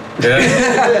out.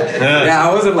 Yeah, I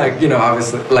wasn't like, you know,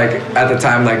 obviously, like at the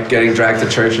time, like getting dragged to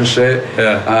church and shit.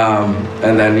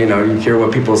 And then, you know, you hear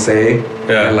what people say.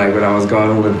 And like when I was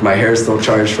going with my hair still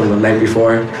charged from the night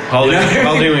before. How old were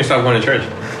you when you stopped going to church?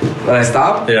 When I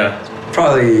stopped? Yeah.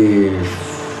 Probably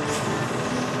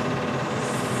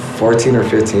 14 or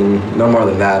 15, no more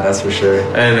than that, that's for sure.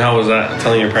 And how was that,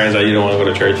 telling your parents that you don't want to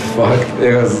go to church? Fuck,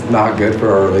 it was not good for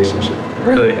our relationship.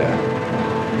 Really? Yeah.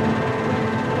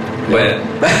 But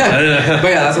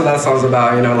that's what that song's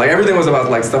about, you know, like everything was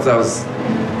about like stuff that was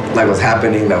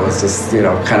happening that was just, you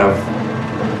know, kind of,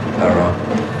 I don't know.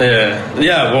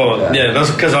 That's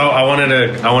because I wanted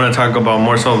to talk about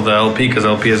more so of the LP, because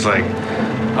LP is like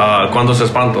Cuantos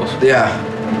Espantos. Yeah.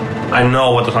 I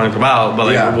know what the song's about, but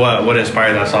like what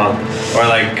inspired that song? Or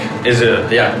like, is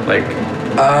it, like...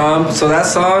 So that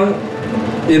song,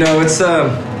 you know, it's...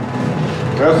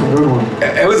 That's a good one.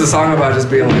 It was a song about just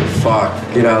being like, fuck,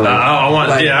 you know,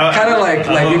 like... kind of like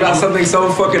you got something so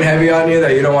fucking heavy on you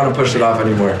that you don't want to push it off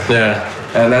anymore. Yeah.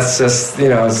 And that's just, you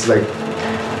know, it's like...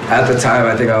 At the time,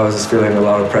 I think I was just feeling a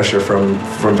lot of pressure from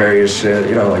various shit,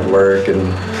 you know, like work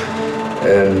and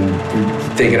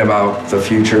thinking about the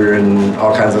future and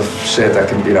all kinds of shit that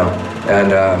can, you know,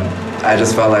 and I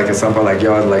just felt like at some point, like,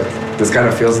 yo, like this kind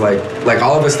of feels like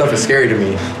all of this stuff is scary to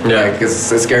me. Like it's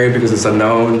scary because it's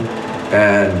unknown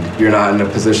and you're not in a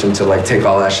position to like take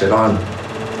all that shit on.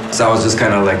 So I was just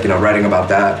kind of like, you know, writing about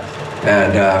that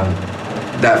and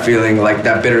that feeling, like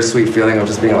that bittersweet feeling of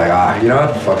just being like, you know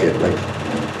what, fuck it, like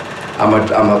I'm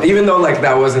a even though like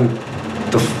that wasn't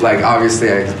like obviously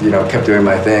I, you know, kept doing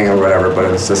my thing or whatever, but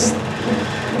it was just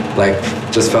like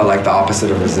just felt like the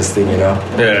opposite of resisting, you know.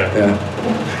 Damn.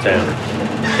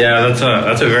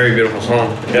 That's a very beautiful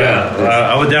song.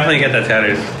 I would definitely get that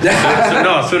tattooed.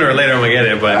 Sooner or later I'm gonna get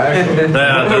it, but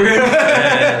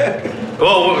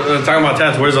well, talking about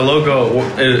tats, where's the logo?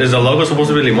 Is the logo supposed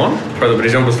to be limón for the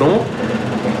Prisión Postumo?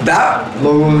 That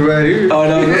logo's right here. Oh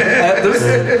no!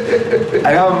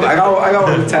 I got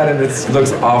one tatted. It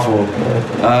looks awful.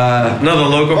 No, the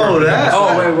logo. That.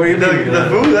 Oh wait, what do you mean? The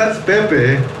food, that's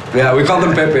Pepe. Yeah, we call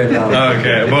them Pepe now.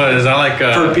 Okay, but is that like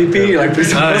for PP? Like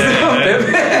Pepe.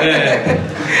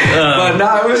 But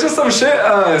nah, it was just some shit.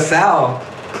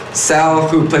 Sal,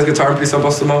 who plays guitar in Prisión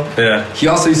Postumo. Yeah. He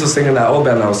also used to sing in that old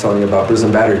band I was telling you about, Bruised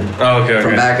and Battered. Oh, okay.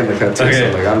 From back in the cut too.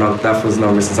 Okay. So like I know that was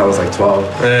known me since I was like 12.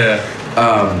 Yeah.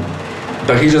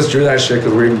 But he just drew that shit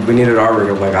because we needed artwork.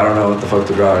 I'm like, I don't know what the fuck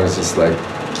to draw. And it's just like...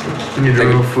 You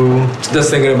drew a fool. Just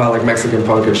thinking about like Mexican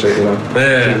punk and shit, you know?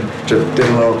 Yeah. Did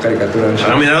a little caricatura and shit.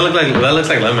 I mean, that looks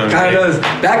like Lemon. Kind of does.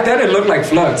 Back then, it looked like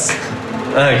Flux.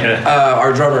 Okay.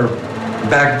 Our drummer.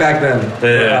 Back then.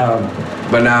 Yeah.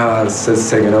 But now it's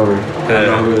taking over. I don't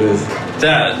know who it is.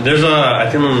 Yeah, there's a... I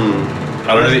think...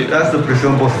 I don't know. That's the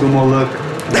Prisión Postumo look.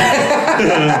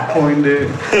 Coined it.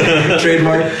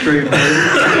 Trademark.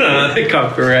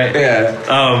 Copyright. Yeah.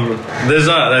 There's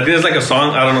I think there's like a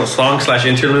song, I don't know,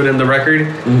 song/interlude in the record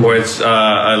where it's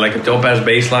like a dope ass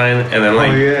bass line, and then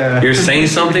like you're saying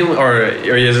something, or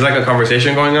is there like a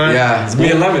conversation going on? Yeah, it's me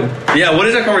and Lemon. Yeah, what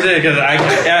is that conversation? Because I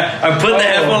put the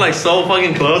headphone like so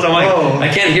fucking close. I'm like, I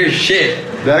can't hear shit.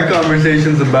 That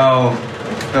conversation's about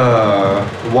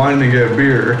wanting to get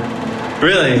beer.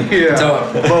 Really? Yeah.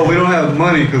 But we don't have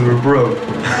money because we're broke.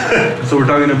 So we're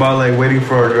talking about like waiting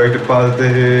for our direct deposit to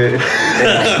hit.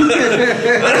 That's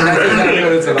exactly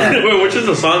what it's about. Wait, which is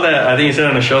the song that I think you said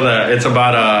on the show that it's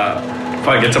about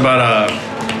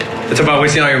it's about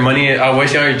wasting all your money,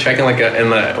 wasting all your check in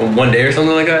in one day or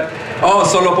something like that. Oh,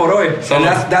 Solo por hoy. And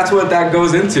that's what that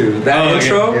goes into. That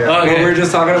intro, when we're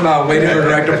just talking about waiting for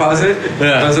direct deposit,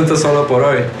 goes into Solo por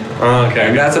hoy. Oh, okay.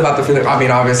 And that's about the feeling. I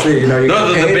mean, obviously, you know, you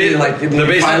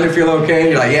finally feel okay.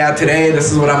 You're like, yeah, today,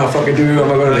 this is what I'm gonna fucking do. I'm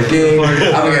gonna go to the gig. I'm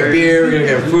gonna get beer. We're gonna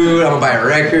get food. I'm gonna buy a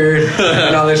record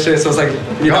and all this shit. So it's like,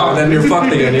 you know, and then you're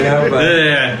fucked again, you know.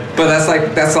 But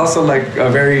that's also like a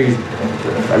very.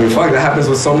 I mean, fuck, that happens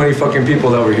with so many fucking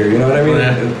people over here. You know what I mean?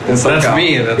 That's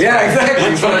me. Exactly.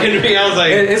 It's fucking me. I was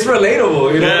like, it's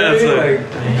relatable. You know what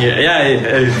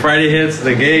I mean? Friday hits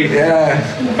the gig. Yeah.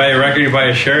 Buy a record, you buy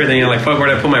a shirt, then you're like, fuck,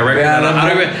 where'd I put my record? I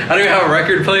don't even have a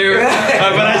record player.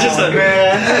 But I just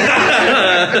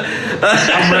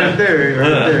I'm right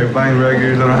there, buying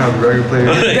records. I don't have a record player.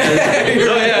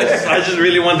 I just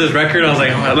really want this record. I was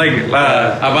like,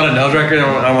 I bought a Nels record,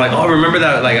 and I'm like, oh, remember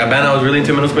that like a band I was really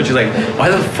into middle school? She's like, why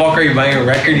the fuck are you buying a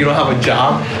record? You don't have a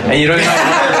job, and you don't even have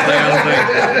a record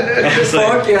player. I was like,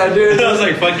 fuck yeah, dude. I was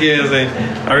like, fuck yeah. I was like,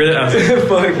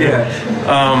 fuck yeah.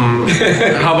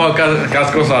 How about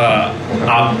Cascos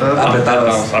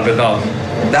Apretados?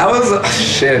 That was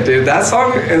shit, dude. That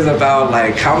song is about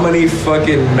like how many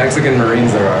fucking Mexican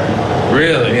Marines there are.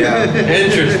 Really? Yeah.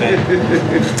 Interesting.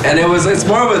 And it's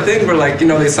more of a thing where like, you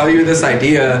know, they sell you this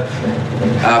idea.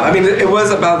 I mean, it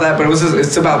was about that, but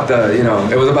it's about the, you know,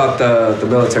 it was about the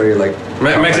military, like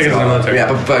Mexican military.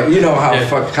 Yeah, but you know how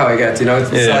it gets, you know,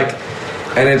 it's like,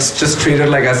 and it's just treated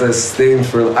like as this thing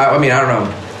for. I mean, I don't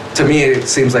know. To me, it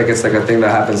seems like it's like a thing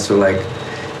that happens to like,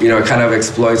 you know, it kind of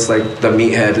exploits like the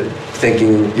meathead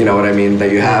thinking, you know what I mean,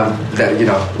 that you have, that, you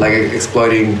know, like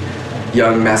exploiting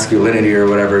young masculinity or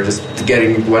whatever, just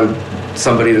getting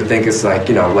somebody to think it's like,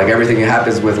 you know, like everything that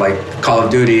happens with like Call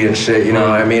of Duty and shit, you know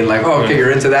what I mean? Like, oh, okay,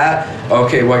 you're into that?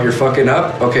 Okay, what, you're fucking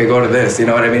up? Okay, go to this, you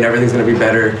know what I mean? Everything's gonna be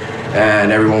better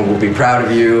and everyone will be proud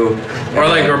of you.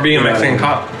 Or being a Mexican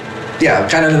cop. Yeah,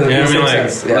 kind of in the same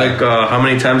sense. Yeah. Like, how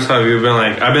many times have you been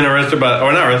like, I've been arrested not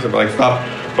arrested, but like stopped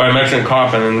by a Mexican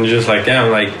cop, and then just like, damn,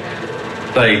 like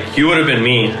you would have been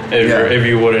me if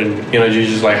you wouldn't, you know, you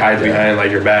just like hide behind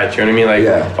like your badge, you know what I mean?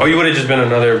 Like, you would have just been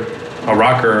a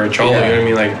rocker or a cholo, you know what I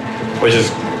mean? Like, which is,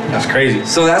 that's crazy.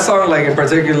 So that song, like in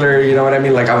particular, you know what I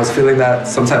mean? Like I was feeling that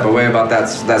some type of way about that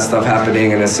stuff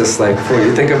happening, and it's just like,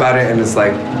 you think about it, and it's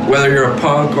like, whether you're a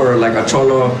punk or like a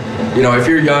cholo, you know, if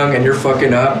you're young and you're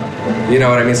fucking up, you know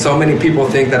what I mean? So many people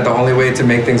think that the only way to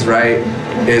make things right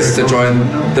is to join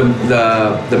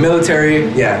the military,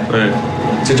 Right.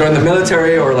 To join the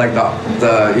military or like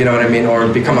the you know what I mean, or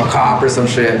become a cop or some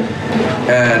shit,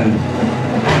 and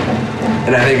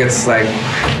I think it's like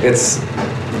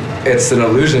it's an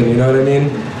illusion, you know what I mean?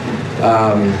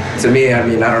 To me, I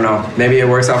mean, I don't know, maybe it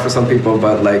works out for some people,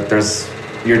 but like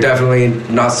you're definitely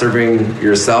not serving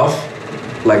yourself.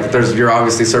 Like you're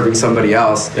obviously serving somebody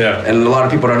else. Yeah. And a lot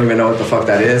of people don't even know what the fuck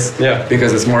that is. Yeah.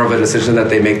 Because it's more of a decision that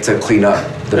they make to clean up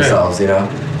themselves, you know?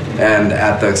 And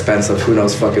at the expense of who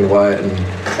knows fucking what.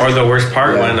 Or the worst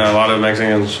part, when a lot of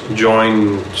Mexicans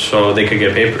join so they could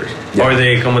get papers. Yeah. Or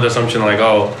they come with the assumption like,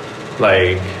 oh,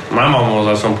 like my mom was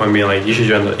at some point being like, you should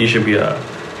be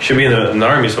in the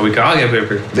army so we can all get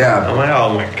papers. Yeah. I'm like,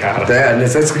 oh my God. Yeah, and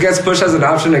it gets pushed as an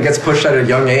option. It gets pushed at a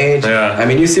young age. Yeah. I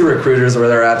mean, you see recruiters where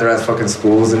they're at fucking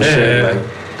schools and shit. Yeah.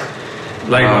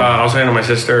 I was saying to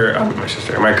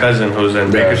my cousin who's in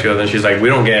Bakersfield, and she's like, we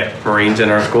don't get Marines in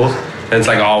our schools. And it's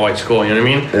like all white school, you know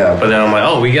what I mean? Yeah. But then I'm like,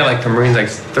 oh, we get like the Marines like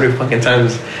 3 fucking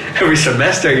times every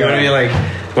semester, you know what I mean? Like,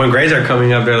 when grades are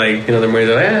coming up, they're like, you know, the Marines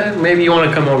are like, maybe you want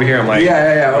to come over here. I'm like,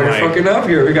 yeah. Oh, you're fucking up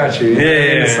here. We got you.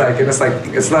 Yeah.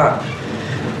 It's not.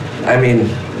 I mean,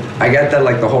 I get that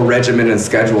like the whole regimen and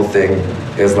schedule thing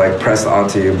is like pressed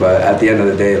onto you, but at the end of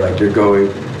the day, like you're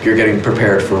getting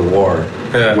prepared for war,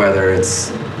 whether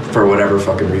it's for whatever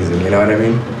fucking reason. You know what I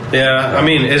mean? Yeah. I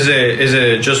mean, is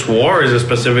it just war, or is it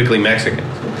specifically Mexicans?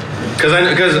 Because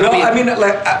I mean,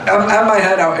 like in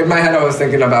my head, I was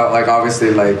thinking about like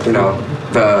obviously like, you know,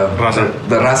 the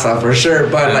raza for sure,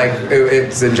 but like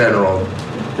it's in general.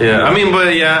 Yeah, I mean,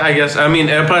 but yeah, I guess. I mean,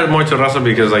 it applies more to Raza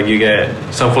because, like, you get...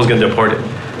 Some fools get deported.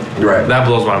 Right. That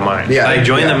blows my mind. Yeah. Like,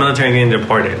 joining the military and getting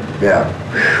deported. Yeah.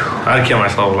 I'd kill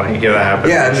myself, like, if that happened.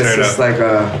 Yeah, and it's just like...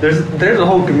 There's a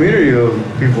whole community of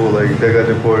people, like, that got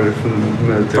deported from the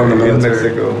military. In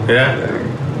Mexico. Yeah.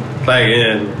 Like,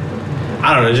 and...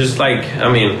 I don't know, just, like...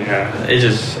 I mean, yeah,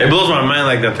 it blows my mind,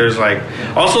 like, that there's, like...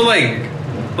 Also, like,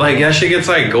 that shit gets,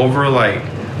 like,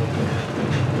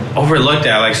 overlooked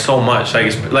at, like, so much.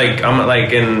 Like I'm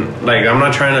like in like I'm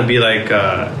not trying to be like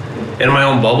in my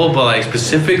own bubble, but like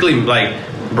specifically like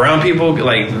brown people,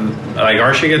 like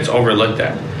our shit gets overlooked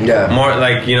at. Yeah. More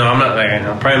like, you know, I'm not like,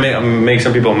 I'll probably make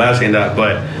some people mad saying that,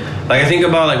 but like I think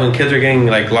about like when kids are getting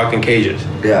like locked in cages.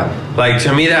 Yeah. Like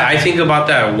to me that I think about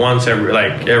that once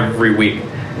every week.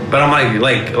 But I'm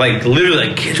like literally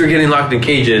like kids are getting locked in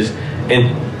cages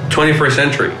in 21st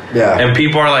century. Yeah. And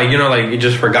people are like, you know, like you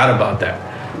just forgot about that.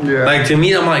 Yeah. Like to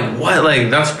me, I'm like, what? Like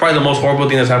that's probably the most horrible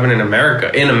thing that's happened in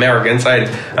America, inside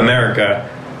America.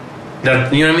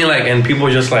 That, you know what I mean? Like, and people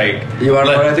just like. You want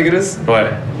to know what I think it is?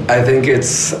 What? I think it's.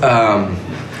 So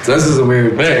this is a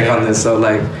weird take on this. So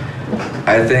like,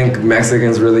 I think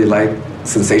Mexicans really like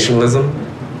sensationalism,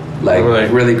 like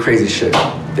really crazy shit.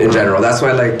 In general, that's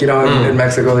why, like, you know, in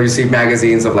Mexico, you see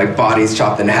magazines of like bodies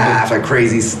chopped in half, like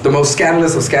crazy, the most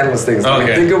scandalous of scandalous things. I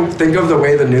mean, think of the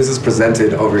way the news is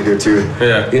presented over here too.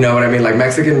 Yeah, you know what I mean? Like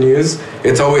Mexican news,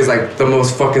 it's always like the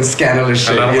most fucking scandalous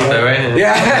shit. You know?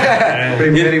 Yeah,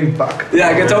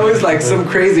 like it's always like some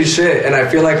crazy shit, and I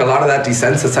feel like a lot of that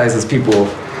desensitizes people.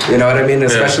 You know what I mean?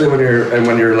 Especially when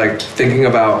you're like thinking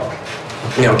about,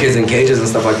 you know, kids in cages and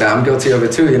stuff like that. I'm guilty of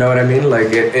it too, you know what I mean?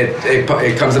 Like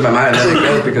it comes in my mind and then it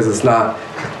goes because it's not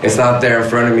there in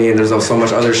front of me, and there's so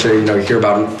much other shit, you know, you hear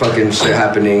about fucking shit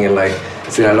happening in like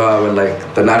Sinaloa with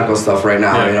like the narco stuff right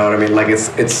now, you know what I mean? Like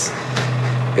it's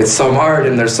so hard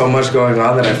and there's so much going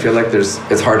on that I feel like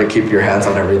it's hard to keep your hands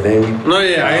on everything. No,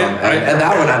 yeah, and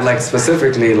that one, I like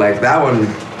specifically, like that one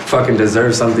fucking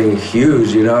deserves something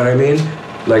huge, you know what I mean?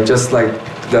 Like just like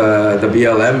the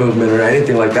BLM movement or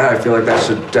anything like that, I feel like that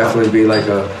should definitely be like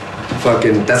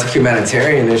that's a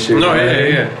humanitarian issue. No,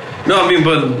 yeah. No, I mean,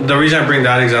 but the reason I bring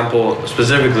that example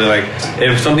specifically, like,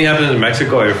 if something happens in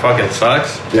Mexico, it fucking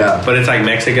sucks. Yeah. But it's like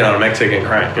Mexican on Mexican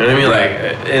crime. You know what I mean? Right.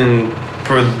 Like, and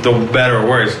for the better or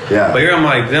worse. Yeah. But here I'm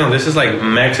like, no, this is like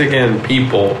Mexican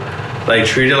people, like,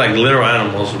 treated like literal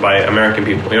animals by American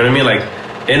people. You know what I mean?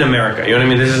 Like, in America. You know what I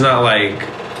mean? This is not like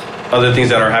other things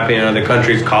that are happening in other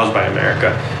countries caused by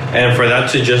America. And for that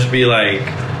to just be like,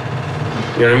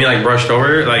 you know what I mean, like brushed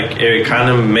over, like it kind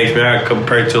of makes me mad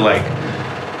compared to like,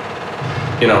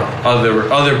 you know,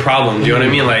 other problems. You know what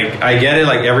I mean? Like I get it,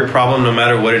 like every problem, no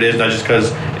matter what it is, not just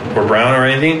because we're brown or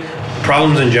anything,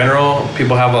 problems in general,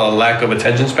 people have a lack of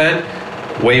attention span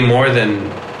way more than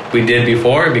we did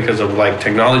before because of like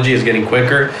technology is getting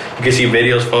quicker. You can see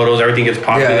videos, photos, everything gets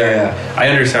popular. Yeah. I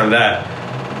understand that.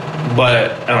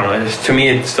 But I don't know. To me,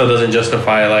 it still doesn't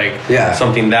justify like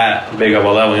something that big of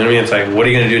a level. You know what I mean? It's like, what are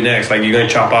you gonna do next? Like, you're gonna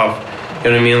chop off.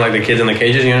 You know what I mean? Like the kids in the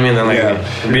cages. You know what I mean?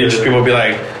 Then like, just people be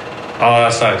like, "Oh,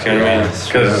 that sucks." You know what I mean?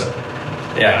 Because,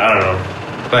 I don't know.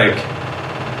 Like,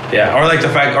 or like the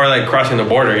fact, or like crossing the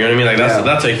border. You know what I mean? Like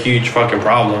that's a huge fucking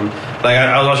problem. Like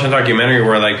I was watching a documentary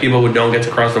where like people who don't get to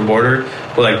cross the border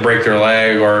will like break their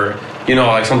leg or, you know,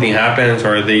 like something happens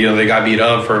or they got beat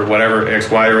up for whatever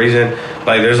XY reason.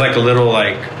 Like there's like a little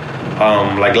like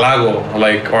lago,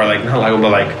 like, or like not lago but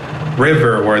like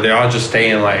river where they all just stay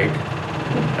in like,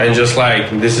 and just like,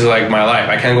 this is like my life.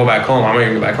 I can't go back home. I'm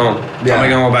gonna go back home. Yeah. I'm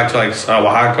gonna go back to like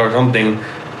Oaxaca or something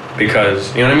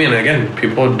because, you know what I mean? And again,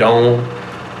 people don't,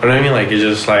 you know what I mean? Like it's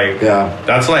just like,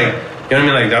 that's like, you know what I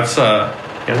mean? Like that's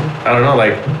you know, I don't know,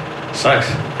 like sucks.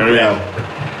 You know what I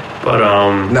mean? But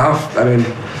no, I mean,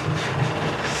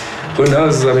 who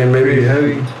knows? I mean,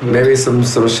 maybe some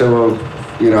shit will,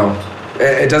 you know,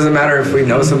 it doesn't matter if we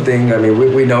know something. I mean,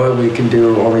 we know it. We can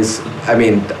do only. I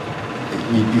mean,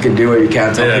 you can do it. You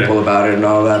can't tell people about it and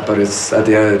all that. But it's at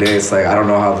the end of the day, it's like I don't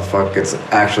know how the fuck it's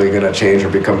actually gonna change or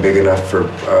become big enough for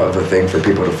the thing for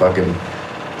people to fucking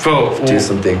do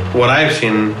something. What I've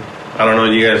seen, I don't know,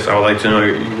 you guys. I would like to know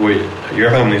your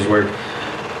family's work.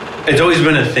 It's always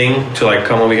been a thing to like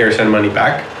come over here and send money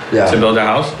back. To build a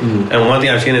house. Mm-hmm. And one thing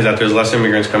I've seen is that there's less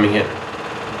immigrants coming in.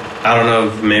 I don't know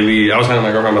if maybe, I was talking to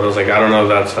my girlfriend about this, like, I don't know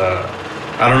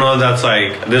if that's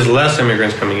like, there's less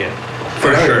immigrants coming in.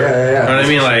 For sure. Yeah. You know what I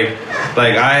mean?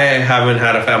 Like I haven't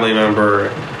had a family member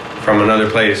from another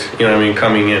place, you know what I mean,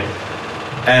 coming in.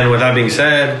 And with that being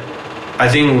said, I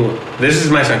think this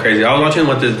might sound crazy. I was watching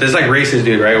what this like racist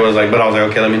dude, right? Was like, but I was like,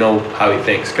 okay, let me know how he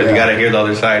thinks because you got to hear the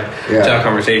other side to have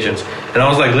conversations. And I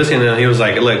was like listening, and he was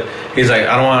like, look, he's like,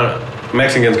 I don't want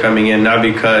Mexicans coming in, not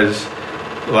because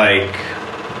like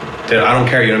I don't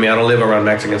care, you know what I mean? I don't live around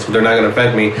Mexicans, so they're not going to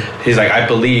affect me. He's like, I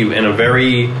believe in a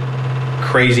very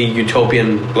crazy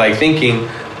utopian like thinking.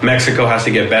 Mexico has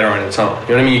to get better on its own.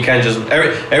 You know what I mean? You can't just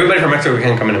everybody from Mexico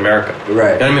can't come in America.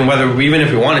 Right. You know what I mean? Whether even if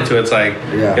you wanted to, it's like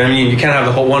you know what I mean. You can't have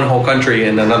the whole country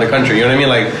in another country. You know what I mean?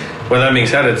 Like, with that being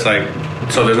said, it's like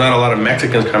so there's not a lot of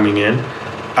Mexicans coming in.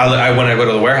 I when I go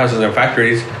to the warehouses and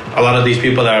factories, a lot of these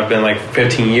people that have been like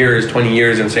 15 years, 20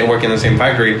 years, and working in the same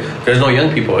factory, there's no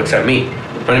young people except me.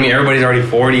 You know what I mean? Everybody's already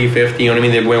 40, 50. You know what I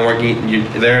mean? They've been working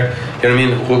there. You know what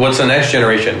I mean? What's the next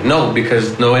generation? No,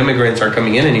 because no immigrants are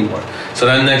coming in anymore. So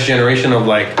that next generation of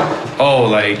like, oh,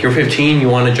 like you're 15, you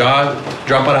want a job,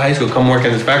 drop out of high school, come work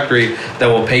in this factory that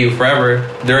will pay you forever.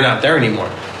 They're not there anymore.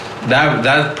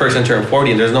 That person turned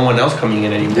 40 and there's no one else coming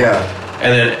in anymore. Yeah.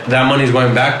 And then that money's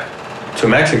going back to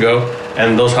Mexico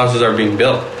and those houses are being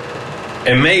built.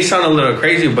 It may sound a little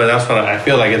crazy, but that's what I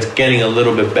feel like. It's getting a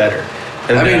little bit better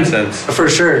in that sense. For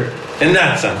sure. In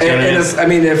that sense. I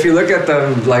mean, if you look at the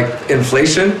like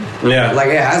inflation, like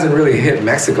it hasn't really hit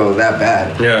Mexico that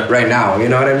bad right now. You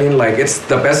know what I mean? Like it's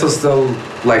the peso's still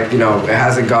like, you know, it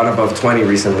hasn't gone above 20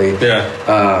 recently.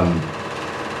 And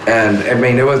I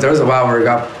mean, there was a while where it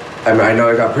got, I mean, I know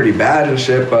it got pretty bad and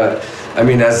shit, but I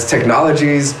mean, as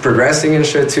technology's progressing and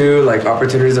shit too, like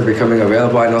opportunities are becoming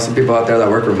available. I know some people out there that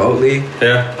work remotely.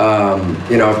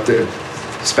 You know,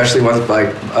 especially ones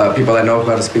like people that know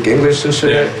how to speak English and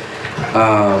shit.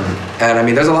 And I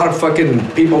mean, there's a lot of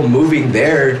fucking people moving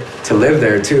there to live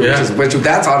there too, which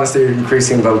that's honestly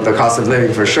increasing the cost of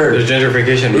living for sure. There's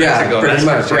gentrification in Mexico. Pretty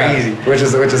much, crazy. Which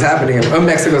is happening in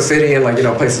Mexico City and like, you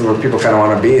know, places where people kind of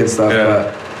want to be and stuff.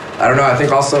 But I don't know. I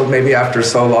think also maybe after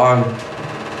so long,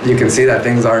 you can see that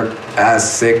things aren't as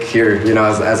sick here, you know,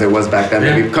 as it was back then.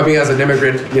 Maybe coming as an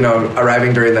immigrant, you know,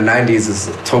 arriving during the 90s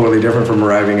is totally different from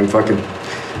arriving in fucking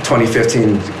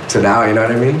 2015 to now, you know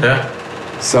what I mean?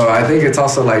 So I think it's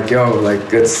also like, yo, like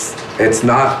it's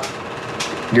not,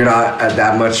 you're not at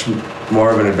that much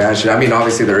more of an advantage. I mean,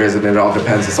 obviously there is, and it all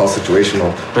depends. It's all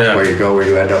situational where you go, where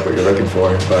you end up, what you're looking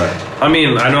for. But I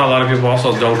mean, I know a lot of people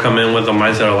also don't come in with the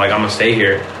mindset of like, I'm gonna stay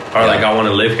here. Or like, I want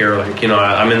to live here. Like, you know,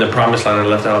 I'm in the promised land and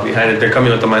left out behind it. They're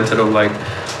coming with the mindset of like,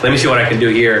 let me see what I can do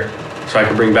here so I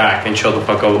can bring back and chill the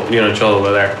fuck over, you know, chill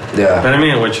over there. You know what I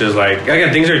mean? Which is like,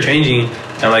 again, things are changing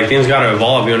and like things got to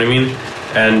evolve, you know what I mean?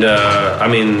 And I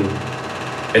mean,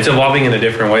 it's evolving in a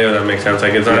different way, if that makes sense.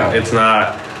 Like, it's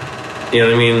not, you know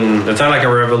what I mean? It's not like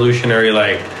a revolutionary,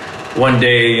 like, one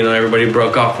day, you know, everybody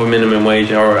broke off with minimum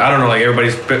wage, or I don't know, like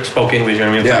everybody spoke English, you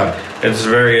know what I mean? It's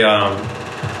very, I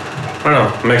don't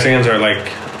know, Mexicans are like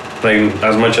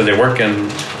as much as they work and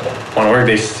want to work,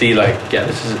 they see like,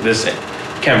 this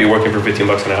can't be working for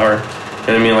 $15 an hour. You know what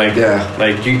I mean? Like,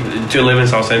 like you to live in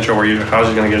South Central where your house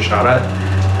is gonna get shot at.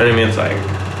 You know what I mean? It's like,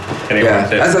 anyway,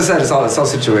 as I said, it's all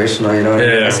situational. You know,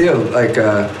 I see like,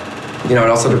 you know, it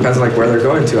also depends on like where they're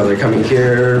going to. Are they coming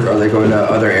here? Are they going to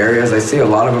other areas? I see a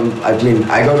lot of them. I mean,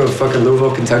 I go to fucking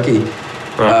Louisville, Kentucky,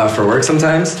 for work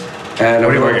sometimes. And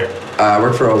what are you working? I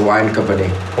work for a wine company.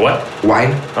 What?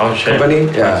 Wine company.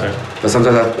 But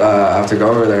sometimes I have to go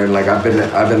over there, and like I've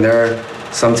been there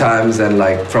sometimes, and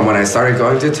like from when I started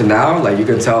going to now, like you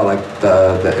can tell like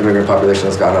the immigrant population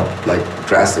has gone up like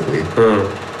drastically.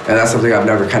 And that's something I've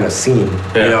never kind of seen.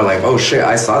 You know, like, oh shit,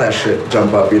 I saw that shit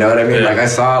jump up. You know what I mean? Like I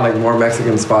saw like more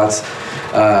Mexican spots.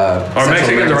 Or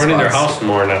Mexicans are owning their house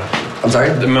more now. I'm sorry?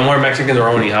 The more Mexicans are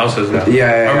owning houses now.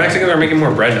 Or Mexicans are making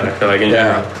more bread now, I feel like, in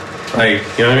general. Like,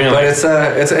 you know what I mean? But it's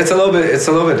a little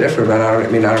bit different, man. I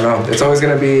don't know. It's always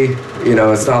gonna be, you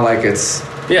know, it's not like it's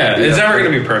it's never gonna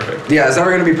be perfect. It's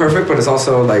never gonna be perfect, but it's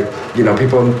also like, you know,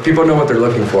 people know what they're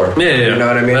looking for. You know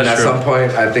what I mean? That's at true. some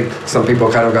point, I think some people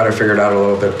kind of got it figured out a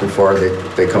little bit before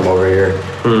they come over here.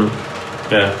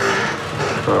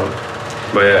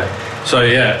 But yeah. So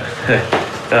yeah.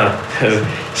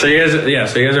 So you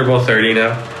guys are both 30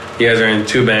 now. You guys are in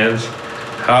 2 bands.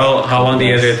 How long do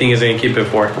you guys think is gonna keep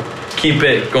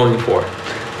it going for?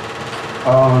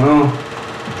 Oh no,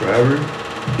 forever.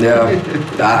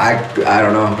 I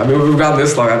don't know. I mean, we've gone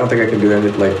this long. I don't think I can do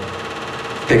anything like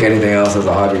pick anything else as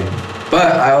a hobby.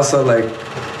 But I also like.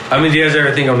 I mean, do you guys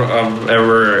ever think of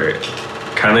ever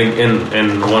kind of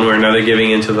in one way or another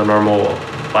giving into the normal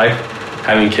life,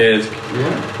 having kids,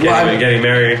 getting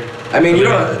married? I mean, you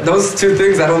know, those two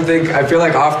things. I feel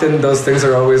like often those things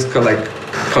are always like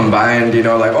combined. You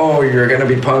know, like, oh, you're gonna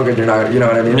be punk and you're not. You know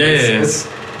what I mean?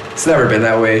 it's never been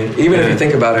that way. Even if you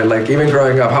think about it, like even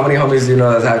growing up, how many homies do you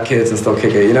know that have kids and still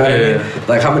kick it? You know what I mean?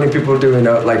 Like how many people do we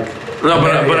know? Like no,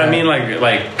 but I mean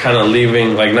like kind of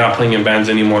leaving, like not playing in bands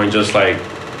anymore and just you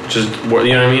know what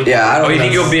I mean? Yeah, I don't. You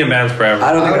think you'll be in bands forever?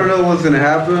 I don't know what's gonna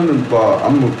happen, but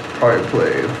I'm gonna probably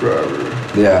play forever.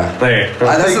 Yeah.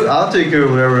 I'll take care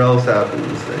of whatever else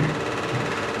happens. Like,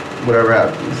 whatever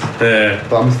happens. Yeah.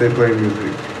 But I'm gonna stay playing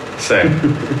music. Same.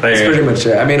 That's pretty much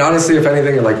it. I mean, honestly, if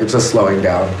anything, like it's just slowing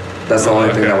down. That's the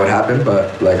only thing that would happen.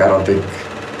 But like, I don't think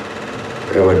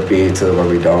it would be to where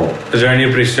we don't. Is there any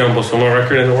Prisión Postumo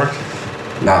record in the works?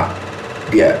 Nah.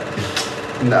 Yeah.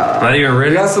 Nah. Not even really?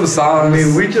 We got some songs. I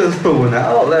mean, we just put one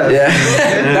out last year.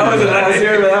 That wasn't last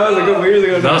year, but that was a couple years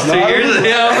ago. That was 2 years ago.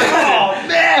 Yeah, I was like, oh,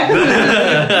 man.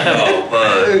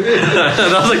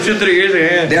 That was like 2-3 years ago.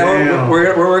 Yeah,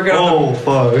 we're working on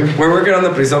fuck. We're working on the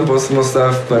Prisión Postumo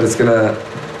stuff, but it's gonna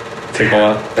take a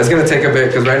while. It's gonna take a bit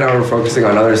because right now we're focusing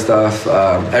on other stuff.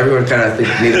 Everyone kind of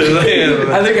needed.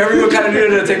 I think everyone kind of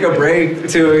needed to take a break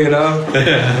too, you know,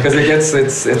 because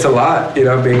it's a lot, you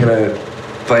know, being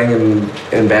playing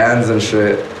in bands and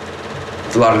shit.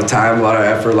 It's a lot of time, a lot of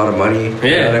effort, a lot of money. Yeah.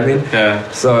 You know what I mean?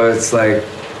 Yeah. So it's like,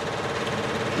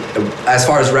 as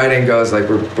far as writing goes, like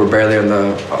we're barely on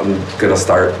gonna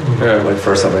start like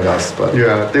for something else. But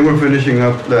yeah, I think we're finishing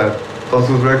up that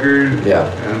Puzzles record.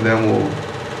 Yeah. And then we'll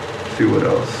see what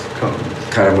else comes.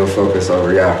 Kind of move focus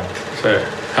over. Yeah. So,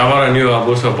 how about a new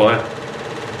Abuso Boy?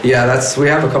 Yeah, we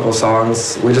have a couple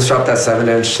songs. We just dropped that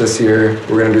 7-inch this year.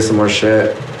 We're gonna do some more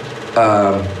shit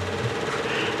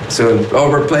soon. Oh,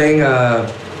 we're playing.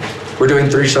 We're doing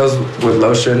 3 shows with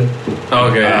Lotion.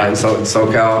 Okay. In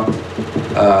SoCal.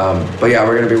 But yeah,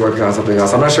 we're gonna be working on something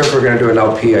else. I'm not sure if we're gonna do an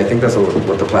LP. I think that's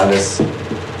what the plan is.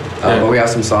 But we have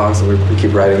some songs, so we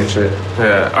keep writing and shit.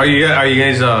 Yeah. Are you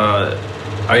guys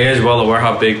well aware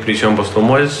how big Prisión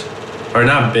Postumo is? Or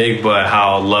not big, but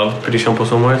how loved Prisión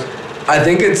Postumo is? I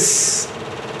think it's.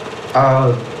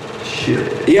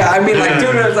 Shit. Yeah, I mean, like,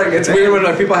 dude, it's weird when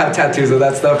like people have tattoos of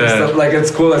that stuff and stuff. Like,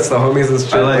 it's cool. It's the homies and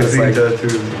shit. I like seeing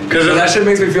tattoos. Because that shit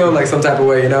makes me feel like some type of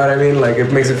way. You know what I mean? Like,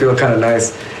 it makes me feel kind of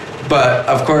nice. But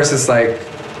of course, it's like,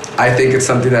 I think it's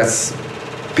something that's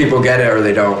people get it or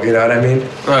they don't. You know what I mean?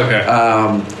 Okay.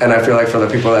 And I feel like for the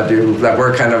people that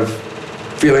were kind of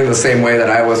feeling the same way that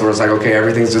I was, where it's like, okay,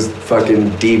 everything's just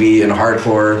fucking DB and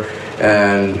hardcore.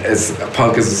 And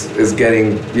punk is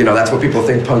getting, you know, that's what people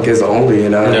think punk is only, you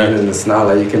know, and it's not.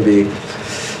 Like you can be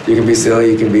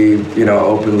silly, you can be, you know,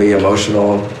 openly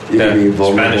emotional, you can be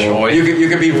vulnerable, you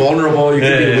can be vulnerable, you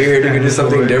can be weird, you can do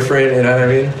something different, you know what I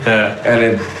mean?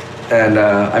 Yeah. And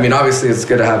I mean, obviously it's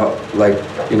good to have like,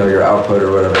 you know, your output or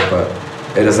whatever, but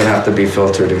it doesn't have to be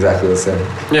filtered exactly the same.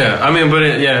 Yeah, I mean,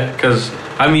 but because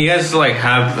I mean, you guys like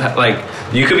have like.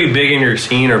 You could be big in your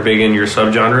scene or big in your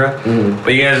subgenre,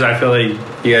 but you guys, I feel like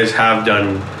you guys have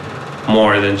done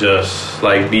more than just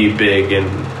like be big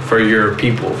and for your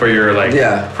people, for your like,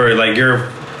 for like your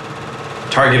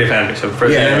targeted fan base. You know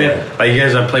what I mean? Like you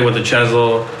guys have played with the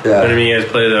Chesel, you know what I mean? You guys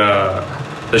play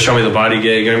the Show Me the Body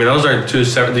gig. You know what I mean? Those are 2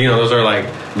 separate. You know, those are like,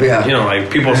 you know, like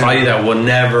people saw you that will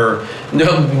never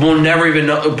even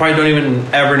know, probably don't even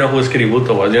ever know who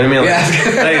Escributo was. You know what I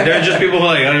mean? Like they're just people who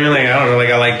like, you know what I mean? Like I don't know, like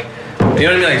I like. You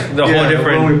know what I mean? Like the whole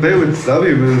different. When we played with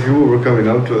Stubby, man, people were coming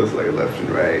up to us like left and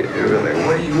right. They were like,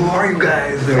 "Who are you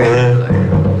guys?" Like,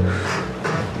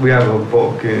 we have a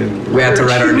Vulcan. We had to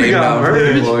write our name down for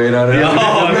people. You know what I mean?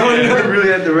 No, we really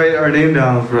had to write our name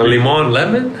down for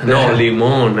Lemon? No,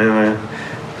 Limon, man.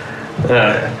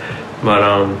 But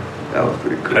that was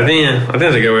pretty cool. I think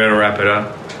that's a good way to wrap it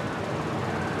up.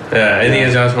 Yeah.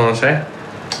 Anything else you want to say?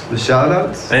 The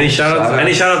shout-outs? Any shout-outs?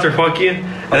 Any shout-outs or fuck you?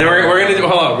 And then we're gonna do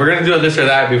we're gonna do a this or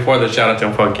that before the shout out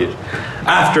and fuck you.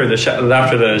 After the shout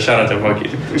out and fuck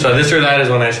you. So this or that is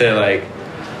when I say like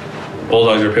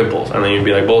bulldogs or pit bulls, and then you'd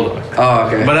be like bulldogs. Oh,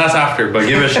 okay. But that's after. But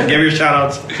give your shout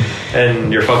outs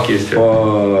and your fuck yous too.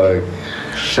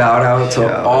 Shout out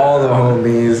to all the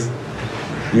homies.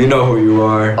 You know who you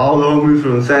are. All the homies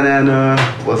from Santa Ana.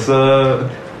 What's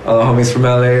up? All the homies from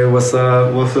LA. What's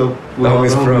up? What's up? The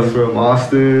homies from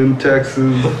Austin,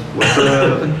 Texas. What's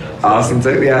up? Austin,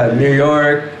 Texas. Yeah, New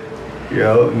York.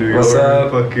 Yo, New York. What's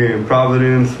up? Fucking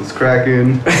Providence. What's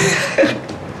cracking?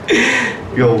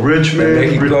 Yo,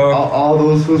 Richmond. All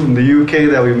those fools from the UK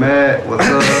that we met. What's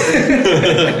up?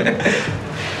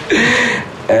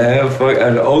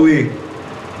 and Oli.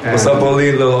 What's up,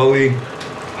 Oli? Little Oli.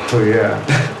 Oh yeah.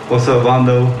 What's up,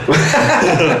 Ando?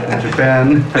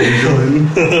 Japan. How you doing?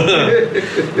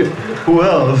 Who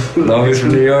else? The homies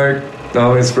from New York. The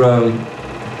homies from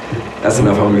That's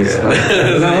enough, homies.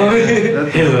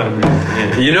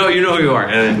 You know who you are.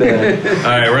 All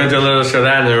right, we're gonna do a little show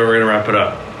that, and then we're gonna wrap it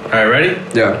up. All right, ready?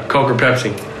 Yeah. Coke or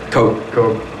Pepsi? Coke.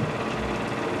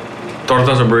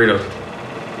 Tortas or burritos?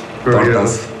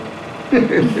 Tortas.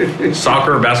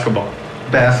 Soccer or basketball?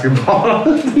 Basketball.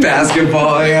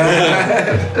 Basketball, yeah.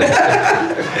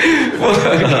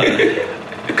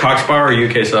 Cox Bar or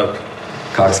UK Subs?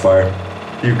 Cox Bar.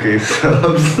 UK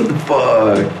Subs.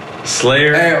 Fuck.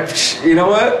 Slayer. Hey, you know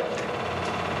what?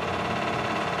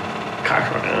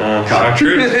 Talk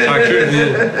truth. I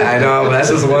know, but that's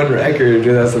just one record,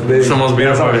 dude. That's the thing. It's the most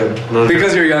beautiful.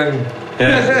 Because you're young.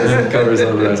 Yeah. Covers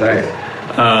all the rest. All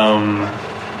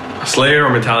right. Slayer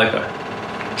or Metallica?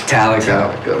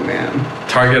 Metallica, man.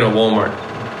 Target or Walmart?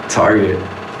 Target.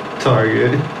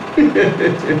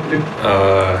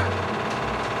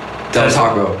 Del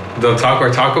Taco. Del Taco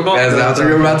or Taco Bell? Is that what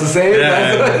you're about to say?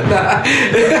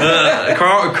 Yeah.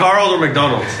 Carl's or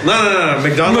McDonald's? No.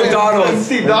 McDonald's.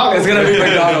 McDonald's. It's gonna be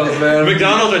McDonald's, man.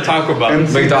 McDonald's or Taco Bell?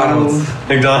 McDonald's.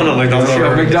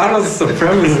 McDonald's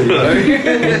supremacy.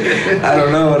 I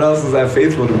don't know what else is that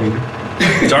faithful to me.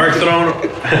 Dark Throne.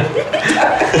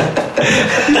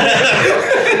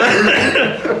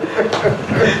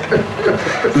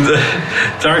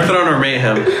 Dark Throne or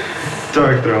Mayhem?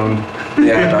 Dark Throne.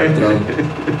 Yeah, Dark Throne.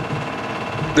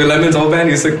 The Lemon's old band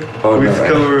used to. We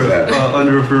cover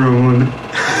Under a Full Moon.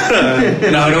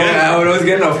 No, I would always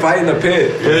get in a fight in the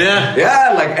pit. Yeah.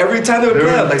 Yeah, like every time they would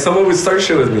play, like someone would start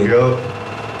shit with me.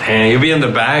 Damn, you'd be in the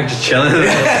back just chilling.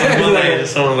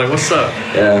 Someone's like, "What's up?"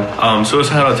 Yeah.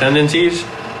 Suicidal tendencies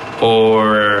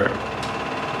or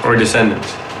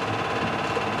Descendants?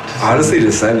 Honestly,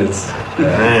 Descendants.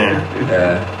 Yeah.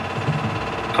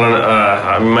 I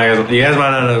don't know. You guys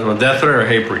might not know. Death Threat or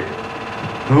Hatebreed?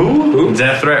 Who?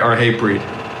 Death Threat or Hatebreed?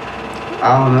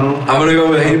 I don't know. I'm gonna go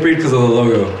with Hatebreed because of the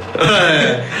logo.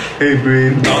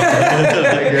 Hatebreed.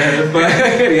 But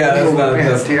yeah, that's not.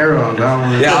 Pantera on that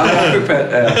one. Yeah, I'm a Pet.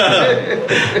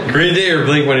 Green Day or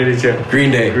Blink-182?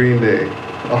 Green Day. 100%.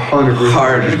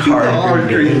 Hard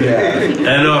Green Day.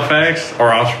 Yeah. And NoFX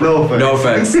or Offspring? No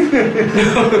offense.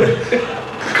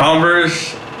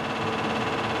 Converse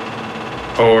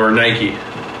or Nike?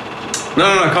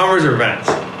 No. Converse or Vans?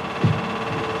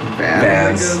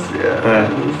 Vans. Yeah.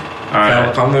 All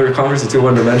right. Converse are too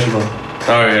one-dimensional.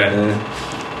 Oh yeah.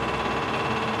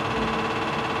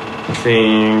 I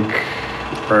think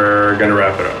we're gonna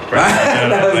wrap it up. Right?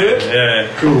 That was it? Yeah.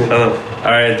 Cool.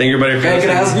 All right. Thank you, everybody, for listening. Can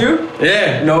I ask you?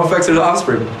 Yeah. NoFX or the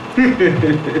Offspring?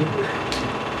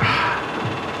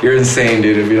 You're insane,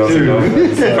 dude. If you don't say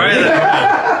NoFX.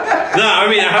 No, I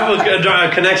mean, I have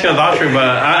a connection with Offspring, but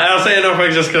I'll say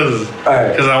NoFX just because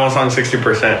I want song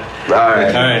 60%. All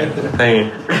right.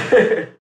 Thank you.